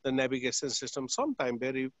use the navigation system, sometime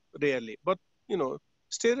very rarely. But,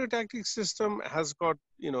 stereotactic system has got,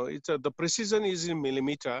 the precision is in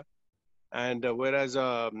millimeter. And whereas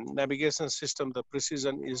a navigation system, the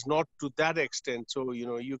precision is not to that extent. So,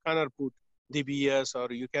 you cannot put DBS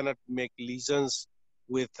or you cannot make lesions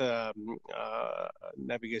with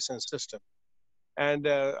navigation system. And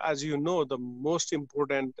as you know, the most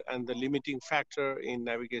important and the limiting factor in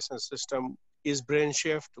navigation system is brain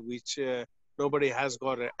shift, which nobody has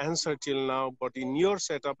got an answer till now. But in your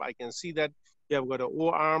setup, I can see that you have got an O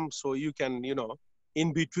arm, so you can,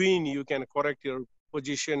 in between, you can correct your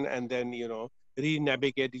position and then,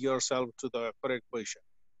 re-navigate yourself to the correct position.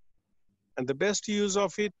 And the best use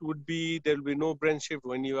of it would be, there will be no brain shift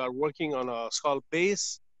when you are working on a skull base,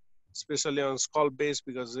 especially on skull base,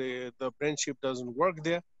 because the brain shift doesn't work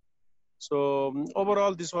there. So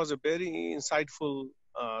overall, this was a very insightful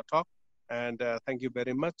talk, and thank you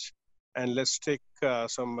very much. And let's take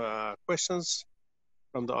some questions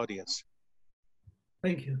from the audience.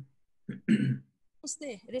 Thank you. Namaste,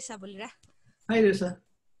 Resa bolira. Hi, Resa.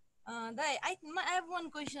 I have one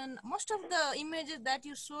question. Most of the images that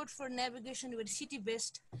you showed for navigation were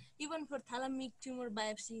CT-based, even for thalamic tumor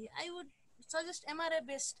biopsy. I would suggest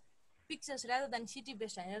MRI-based pictures rather than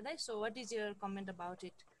CT-based. So what is your comment about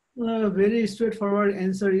it? Very straightforward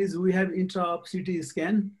answer is we have intra-op CT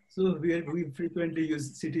scan. So we frequently use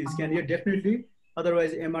CT scan. Yeah, definitely.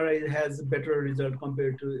 Otherwise, MRI has better result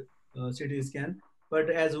compared to CT scan. But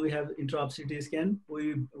as we have intra-op CT scan,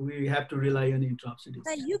 we have to rely on intra-op CT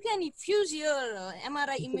scan. You can fuse your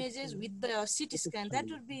MRI images with the CT scan. That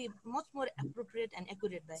would be much more appropriate and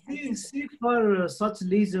accurate. See, for such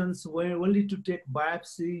lesions, where only to take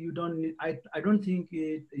biopsy, you don't need, I don't think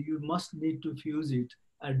you must need to fuse it.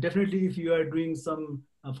 Definitely, if you are doing some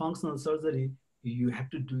functional surgery, you have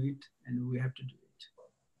to do it, and we have to do it.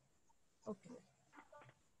 Okay.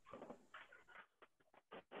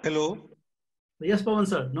 Hello. Yes, Pawan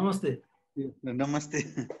sir. Namaste.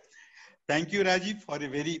 Namaste. Thank you, Rajiv, for a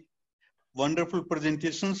very wonderful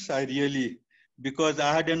presentations. I really, because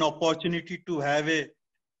I had an opportunity to have a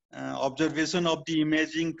observation of the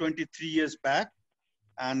imaging 23 years back,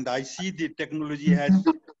 and I see the technology has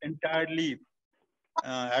entirely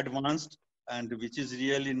advanced, and which is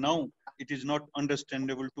really now, it is not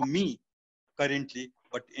understandable to me currently,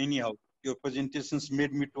 but anyhow, your presentations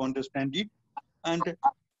made me to understand it. And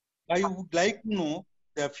I would like to know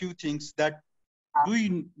a few things that, do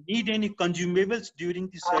you need any consumables during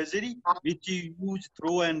the surgery, which you use,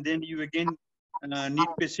 throw, and then you again need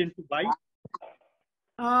patient to buy?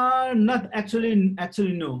 Not actually,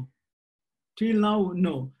 no. Till now,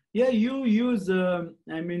 no. Yeah, you use.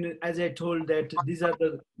 I mean, as I told that these are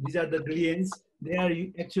the glands. They are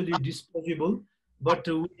actually disposable, but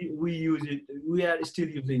we use it. We are still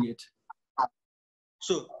using it.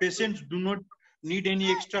 So patients do not need any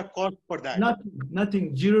extra cost for that?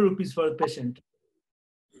 Nothing. 0 rupees for the patient.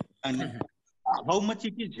 And how much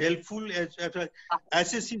it is helpful as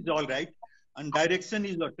access is all right, and direction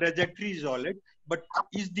is or trajectory is all right, but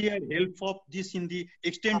is there help of this in the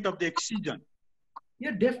extent of the excision?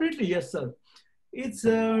 Yeah, definitely, yes, sir. It's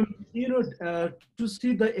to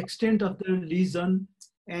see the extent of the lesion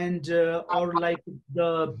and or like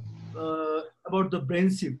the about the brain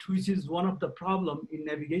shift, which is one of the problem in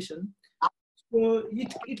navigation. So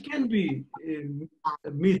it can be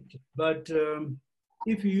a myth, but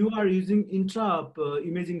if you are using intra-op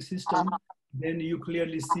imaging system, then you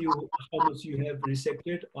clearly see how much you have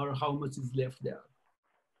resected or how much is left there.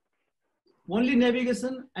 Only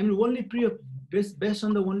navigation, I mean, only pre-op, based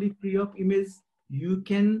on the only pre-op image, you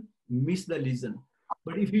can miss the lesion.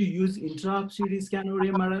 But if you use intra-op CT scan or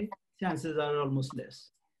MRI, chances are almost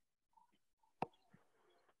less.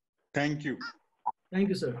 Thank you. Thank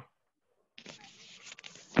you, sir.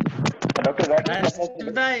 Dr.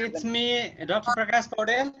 Rajesh, it's me, Dr. Prakash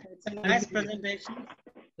Paudel. It's a nice presentation.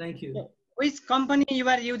 Thank you. So, which company you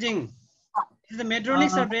are using? Is it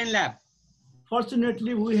Medtronics or Brain Lab?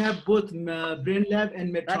 Fortunately, we have both Brain Lab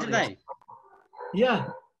and Medtronics. Rajadai. Yeah,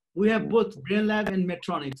 we have both Brain Lab and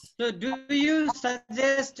Medtronics. So do you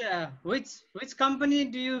suggest which company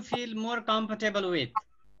do you feel more comfortable with?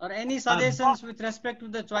 Or any suggestions with respect to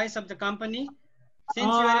the choice of the company? Since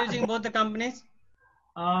you are using both the companies?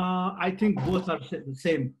 I think both are the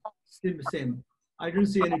same, still the same. I don't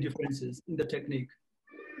see any differences in the technique.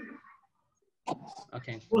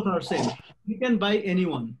 Okay. Both are same. You can buy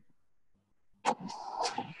anyone.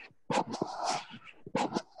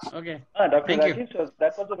 Okay. Dr. Thank Rajesh, you. so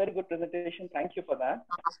that was a very good presentation. Thank you for that.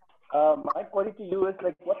 My query to you is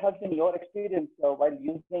like, what has been your experience while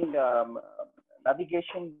using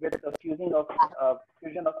navigation with the fusion of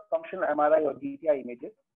functional MRI or DTI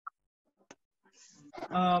images?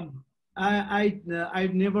 I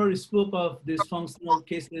never spoke of these functional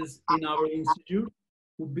cases in our institute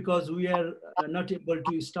because we are not able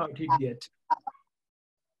to start it yet.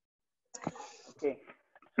 Okay.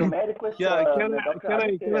 So may I request Yeah, Dr.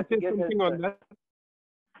 can I say something on that?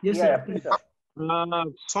 Yes, yeah, sir. please, sir.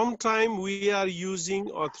 Sometime we are using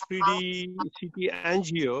a 3D CT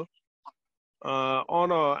angio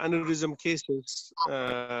on our aneurysm cases.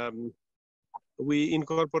 we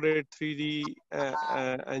incorporate 3D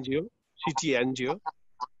angio, CT angio,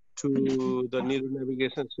 to the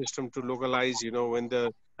neuronavigation system to localize, when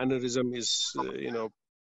the aneurysm is,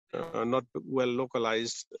 not well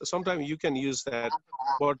localized. Sometimes you can use that,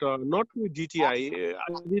 but not with GTI.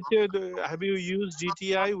 Aditya, have you used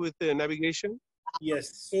GTI with navigation?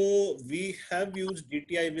 Yes, so we have used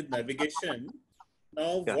DTI with navigation.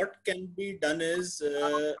 Now, Yeah. what can be done is,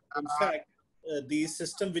 in fact, the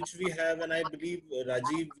system which we have, and I believe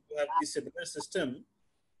Rajiv, you have the similar system.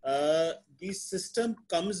 The system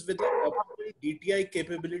comes with an optional DTI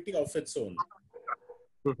capability of its own.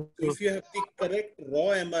 So if you have the correct raw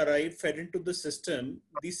MRI fed into the system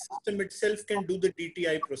itself can do the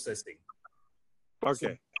DTI processing.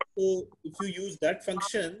 Okay. So if you use that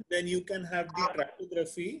function, then you can have the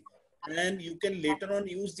tractography, and you can later on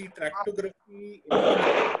use the tractography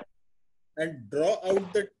information and draw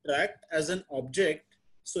out the tract as an object.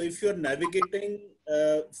 So if you're navigating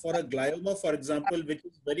for a glioma, for example, which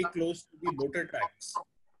is very close to the motor tracts,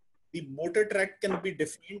 the motor tract can be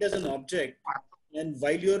defined as an object. And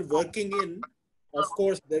while you're working in, of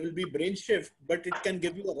course, there will be brain shift, but it can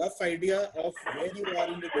give you a rough idea of where you are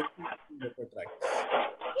in relation to the motor tracts.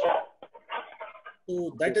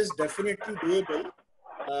 So that is definitely doable.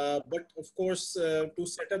 But of course, to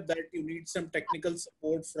set up that, you need some technical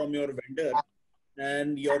support from your vendor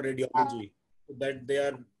and your radiology so that they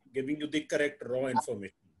are giving you the correct raw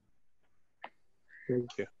information. Thank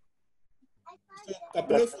you. So a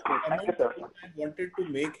couple of Thank you, comments sir. I wanted to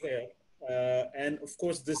make here. And of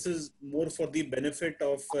course, this is more for the benefit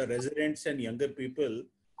of residents and younger people,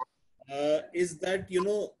 is that,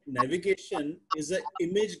 navigation is an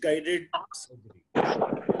image-guided surgery.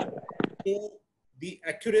 So the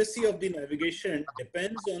accuracy of the navigation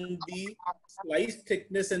depends on the slice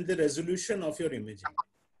thickness and the resolution of your imaging.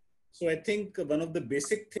 So I think one of the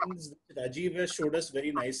basic things that Rajiv has showed us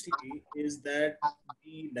very nicely is that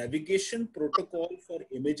the navigation protocol for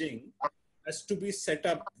imaging has to be set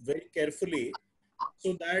up very carefully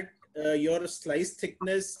so that your slice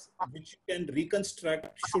thickness, which you can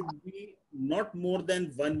reconstruct, should be not more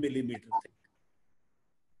than 1 millimeter thick.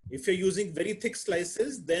 If you're using very thick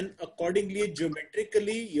slices, then accordingly,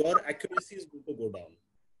 geometrically, your accuracy is going to go down.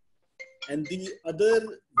 And the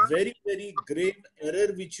other very, very grave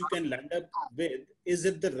error which you can land up with is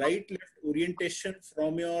if the right-left orientation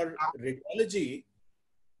from your radiology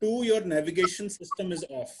to your navigation system is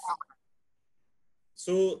off.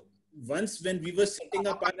 So once when we were setting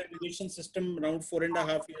up our navigation system around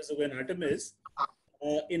 4.5 years ago in Artemis,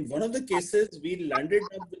 in one of the cases, we landed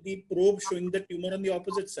up with the probe showing the tumor on the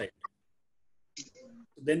opposite side.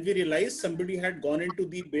 Then we realized somebody had gone into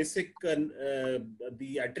the basic,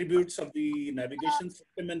 the attributes of the navigation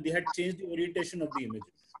system, and they had changed the orientation of the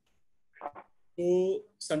images. So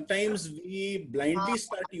sometimes we blindly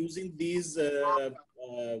start using these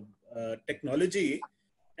technology,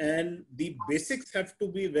 and the basics have to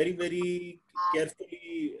be very, very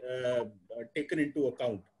carefully taken into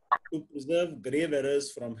account to preserve grave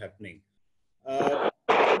errors from happening. The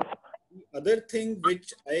other thing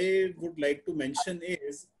which I would like to mention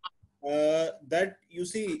is that you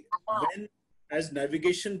see, when as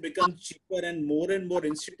navigation becomes cheaper and more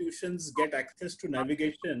institutions get access to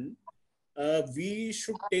navigation, we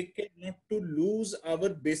should take care not to lose our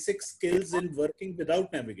basic skills in working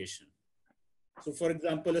without navigation. So for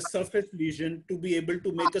example, a surface lesion, to be able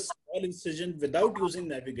to make a small incision without using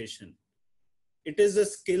navigation, it is a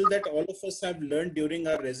skill that all of us have learned during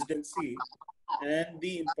our residency. And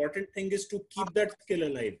the important thing is to keep that skill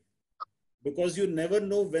alive, because you never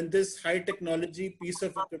know when this high technology piece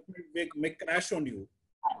of equipment may crash on you,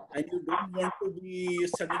 and you don't want to be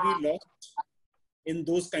suddenly lost in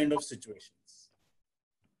those kind of situations.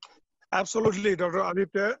 Absolutely, Dr.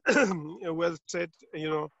 Aditya. Well said.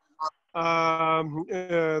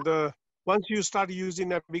 The once you start using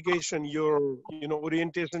navigation, your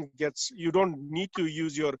orientation gets. You don't need to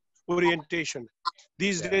use your orientation.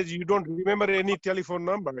 These days, you don't remember any telephone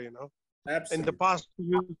number. Absolutely. In the past,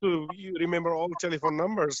 you remember all telephone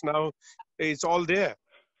numbers. Now, it's all there.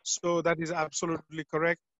 So that is absolutely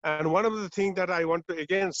correct. And one of the things that I want to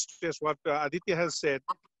again stress what Aditya has said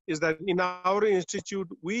is that in our institute,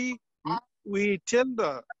 we tell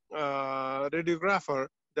the radiographer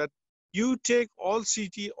that you take all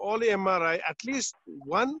CT, all MRI, at least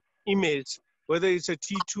one image, whether it's a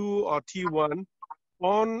T2 or T1,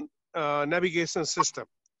 on navigation system.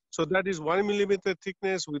 So that is 1 millimeter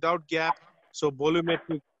thickness without gap, so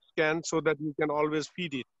volumetric scan, so that you can always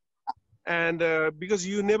feed it. And because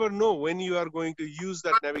you never know when you are going to use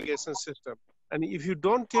that navigation system. And if you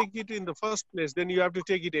don't take it in the first place, then you have to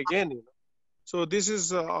take it again. So this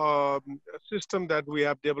is a system that we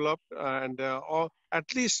have developed, and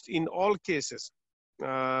at least in all cases,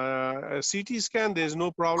 a CT scan, there's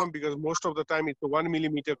no problem because most of the time it's a 1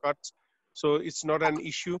 millimeter cuts, so it's not an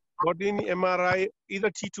issue. But in MRI, either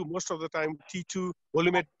T2, most of the time T2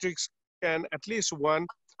 volumetric scan, at least one,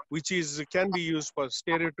 which is can be used for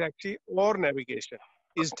stereotaxy or navigation,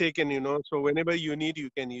 is taken. So whenever you need, you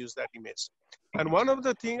can use that image. And one of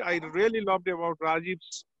the things I really loved about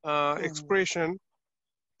Rajiv's expression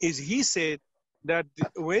is he said that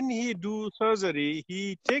when he do surgery,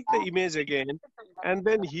 he take the image again, and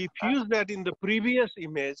then he fuse that in the previous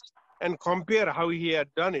image and compare how he had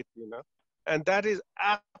done it. And that is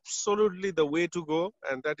absolutely the way to go.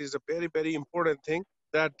 And that is a very, very important thing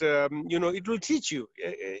that, it will teach you,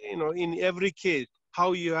 in every case,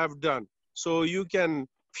 how you have done. So you can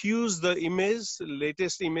fuse the image,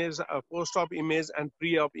 latest image, post-op image, and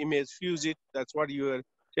pre-op image, fuse it. That's what you are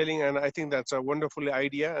telling, and I think that's a wonderful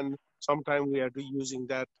idea, and sometime we are using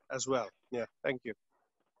that as well. Yeah, thank you.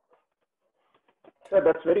 So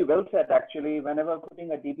that's very well said. Actually, whenever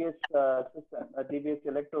putting a DBS system, a DBS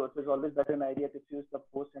electrodes, it's always better an idea to use the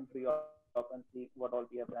post and pre-op and see what all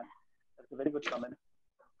we have done. That's a very good comment.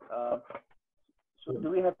 So, do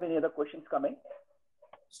we have any other questions coming?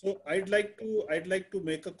 So I'd like to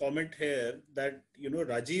make a comment here that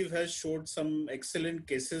Rajiv has showed some excellent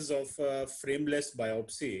cases of frameless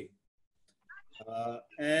biopsy,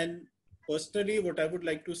 and personally, what I would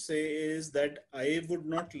like to say is that I would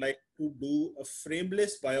not like to do a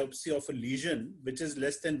frameless biopsy of a lesion which is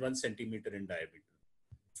less than 1 centimeter in diameter.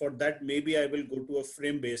 For that, maybe I will go to a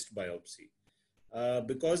frame-based biopsy.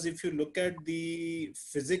 Because if you look at the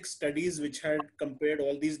physics studies which had compared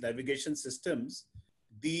all these navigation systems,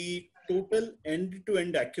 the total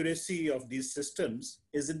end-to-end accuracy of these systems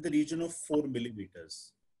is in the region of 4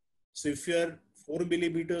 millimeters. So if you are 4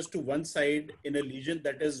 millimeters to one side in a lesion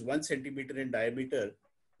that is 1 centimeter in diameter,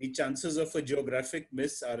 the chances of a geographic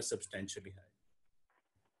miss are substantially high.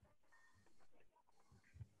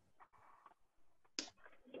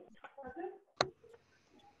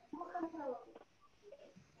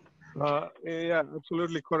 Yeah,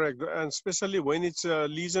 absolutely correct. And especially when it's a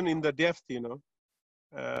lesion in the depth,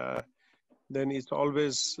 then it's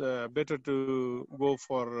always better to go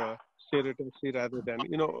for stereotaxy rather than,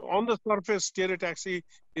 on the surface, stereotaxy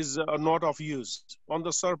is not of use. On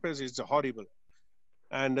the surface, it's horrible.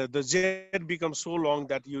 And the jet becomes so long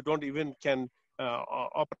that you don't even can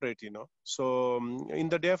operate, So in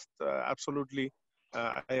the depth, absolutely,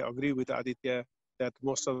 I agree with Aditya that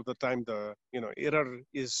most of the time the error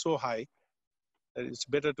is so high that it's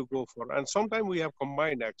better to go for. And sometimes we have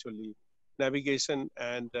combined actually navigation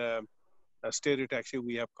and stereotaxy.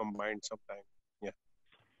 We have combined sometimes. Yeah.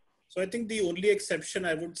 So I think the only exception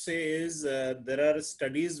I would say is there are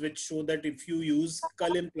studies which show that if you use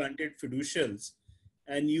skull implanted fiducials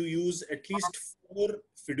and you use at least 4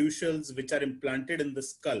 fiducials which are implanted in the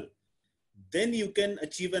skull, then you can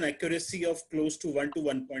achieve an accuracy of close to 1 to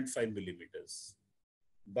 1.5 millimeters.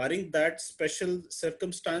 Barring that special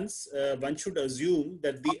circumstance, one should assume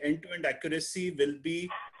that the end-to-end accuracy will be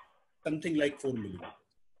something like 4 millimeters.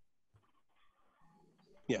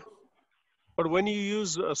 Yeah. But when you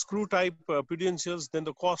use screw type prudentials, then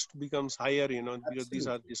the cost becomes higher, because these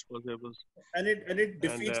are disposables. And it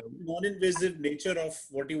defeats the non-invasive nature of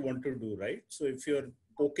what you want to do, right? So if you're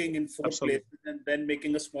poking in 4 Absolutely. places and then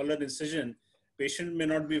making a smaller incision, patient may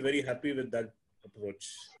not be very happy with that approach.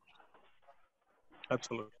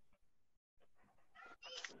 Absolutely.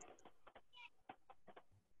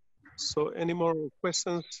 So any more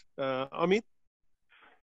questions, Amit?